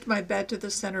 and I moved my bed to the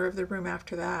center of the room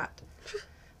after that.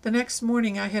 The next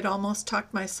morning, I had almost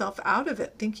talked myself out of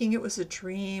it, thinking it was a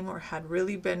dream or had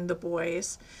really been the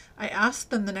boys. I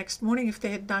asked them the next morning if they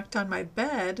had knocked on my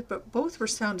bed, but both were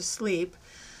sound asleep.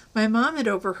 My mom had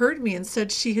overheard me and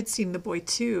said she had seen the boy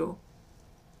too.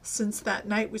 Since that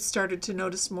night, we started to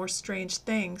notice more strange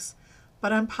things,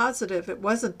 but I'm positive it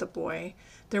wasn't the boy.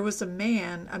 There was a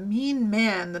man, a mean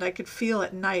man that I could feel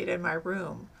at night in my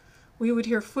room. We would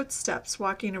hear footsteps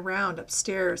walking around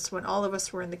upstairs when all of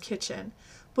us were in the kitchen.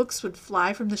 Books would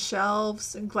fly from the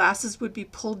shelves, and glasses would be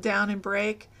pulled down and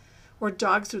break, or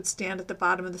dogs would stand at the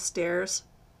bottom of the stairs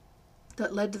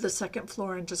that led to the second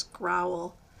floor and just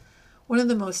growl. One of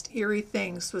the most eerie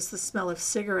things was the smell of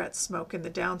cigarette smoke in the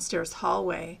downstairs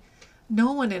hallway.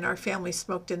 No one in our family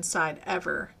smoked inside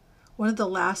ever. One of the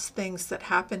last things that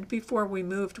happened before we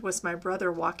moved was my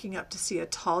brother walking up to see a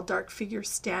tall, dark figure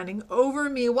standing over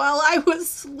me while I was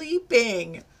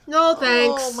sleeping. No,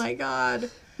 thanks. Oh, my God.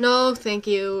 No, thank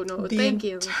you. No, thank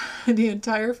you. The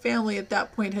entire family at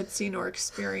that point had seen or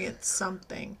experienced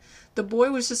something. The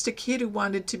boy was just a kid who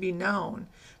wanted to be known.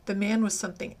 The man was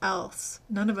something else.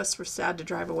 None of us were sad to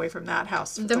drive away from that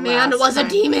house. The man was a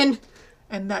demon.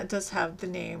 And that does have the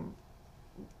name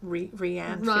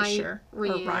Rhiann Fisher. Or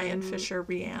Ryan Fisher.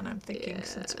 Rhiann, I'm thinking,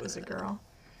 since it was a girl.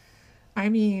 I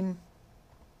mean,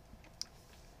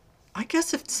 I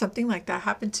guess if something like that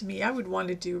happened to me, I would want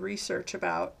to do research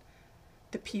about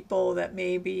the people that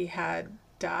maybe had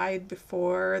died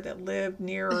before, that lived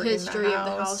near or in the house. History of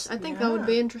the house. I think that would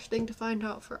be interesting to find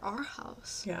out for our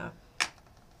house. Yeah.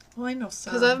 Well, I know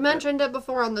some. Because I've mentioned it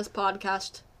before on this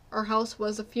podcast. Our house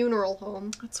was a funeral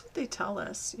home. That's what they tell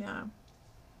us, yeah.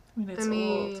 I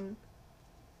mean, old.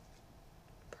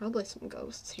 Probably some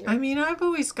ghosts here. I mean, I've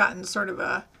always gotten sort of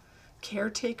a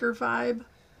caretaker vibe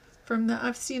from the...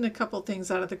 I've seen a couple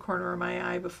things out of the corner of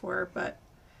my eye before, but...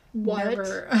 What?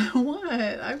 Never... What?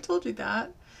 I've told you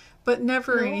that. But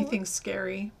never anything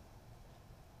scary.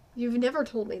 You've never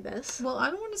told me this. Well, I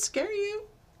don't want to scare you.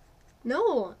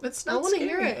 No. It's not I want to scary.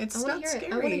 hear it. It's not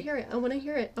scary. I want to hear it. I want to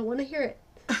hear it. I want to hear it.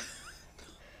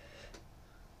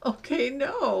 Okay,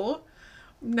 no.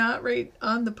 Not right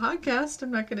on the podcast.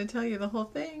 I'm not going to tell you the whole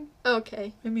thing.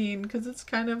 Okay. I mean, because it's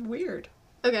kind of weird.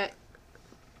 Okay.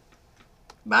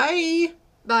 Bye.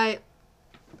 Bye.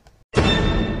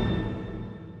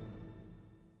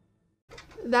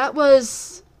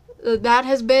 That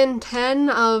has been 10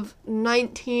 of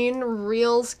 19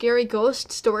 real scary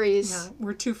ghost stories. Yeah,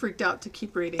 we're too freaked out to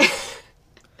keep reading.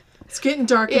 It's getting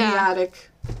dark in the attic.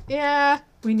 Yeah.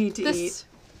 We need to eat.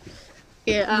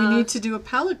 Yeah. We need to do a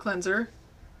palate cleanser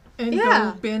and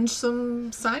go binge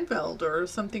some Seinfeld or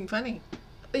something funny.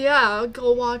 Yeah,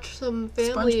 go watch some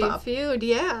Family SpongeBob. Feud.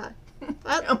 Yeah.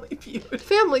 Family Feud.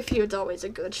 Family Feud's always a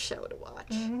good show to watch.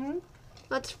 Mm-hmm.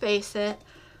 Let's face it.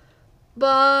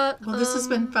 But well, this has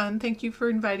been fun. Thank you for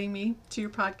inviting me to your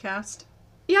podcast.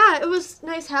 Yeah, it was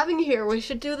nice having you here. We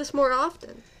should do this more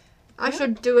often. I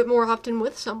should do it more often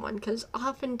with someone, because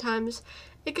oftentimes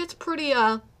it gets pretty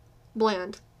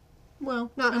bland.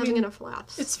 Well, not having enough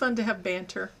laughs. It's fun to have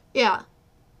banter. Yeah.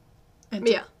 And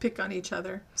to pick on each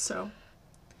other. So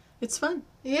it's fun.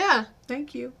 Yeah.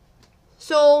 Thank you.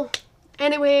 So,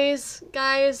 anyways,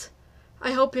 guys,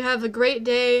 I hope you have a great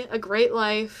day, a great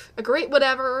life, a great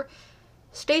whatever.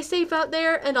 Stay safe out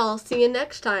there, and I'll see you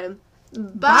next time.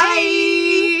 Bye!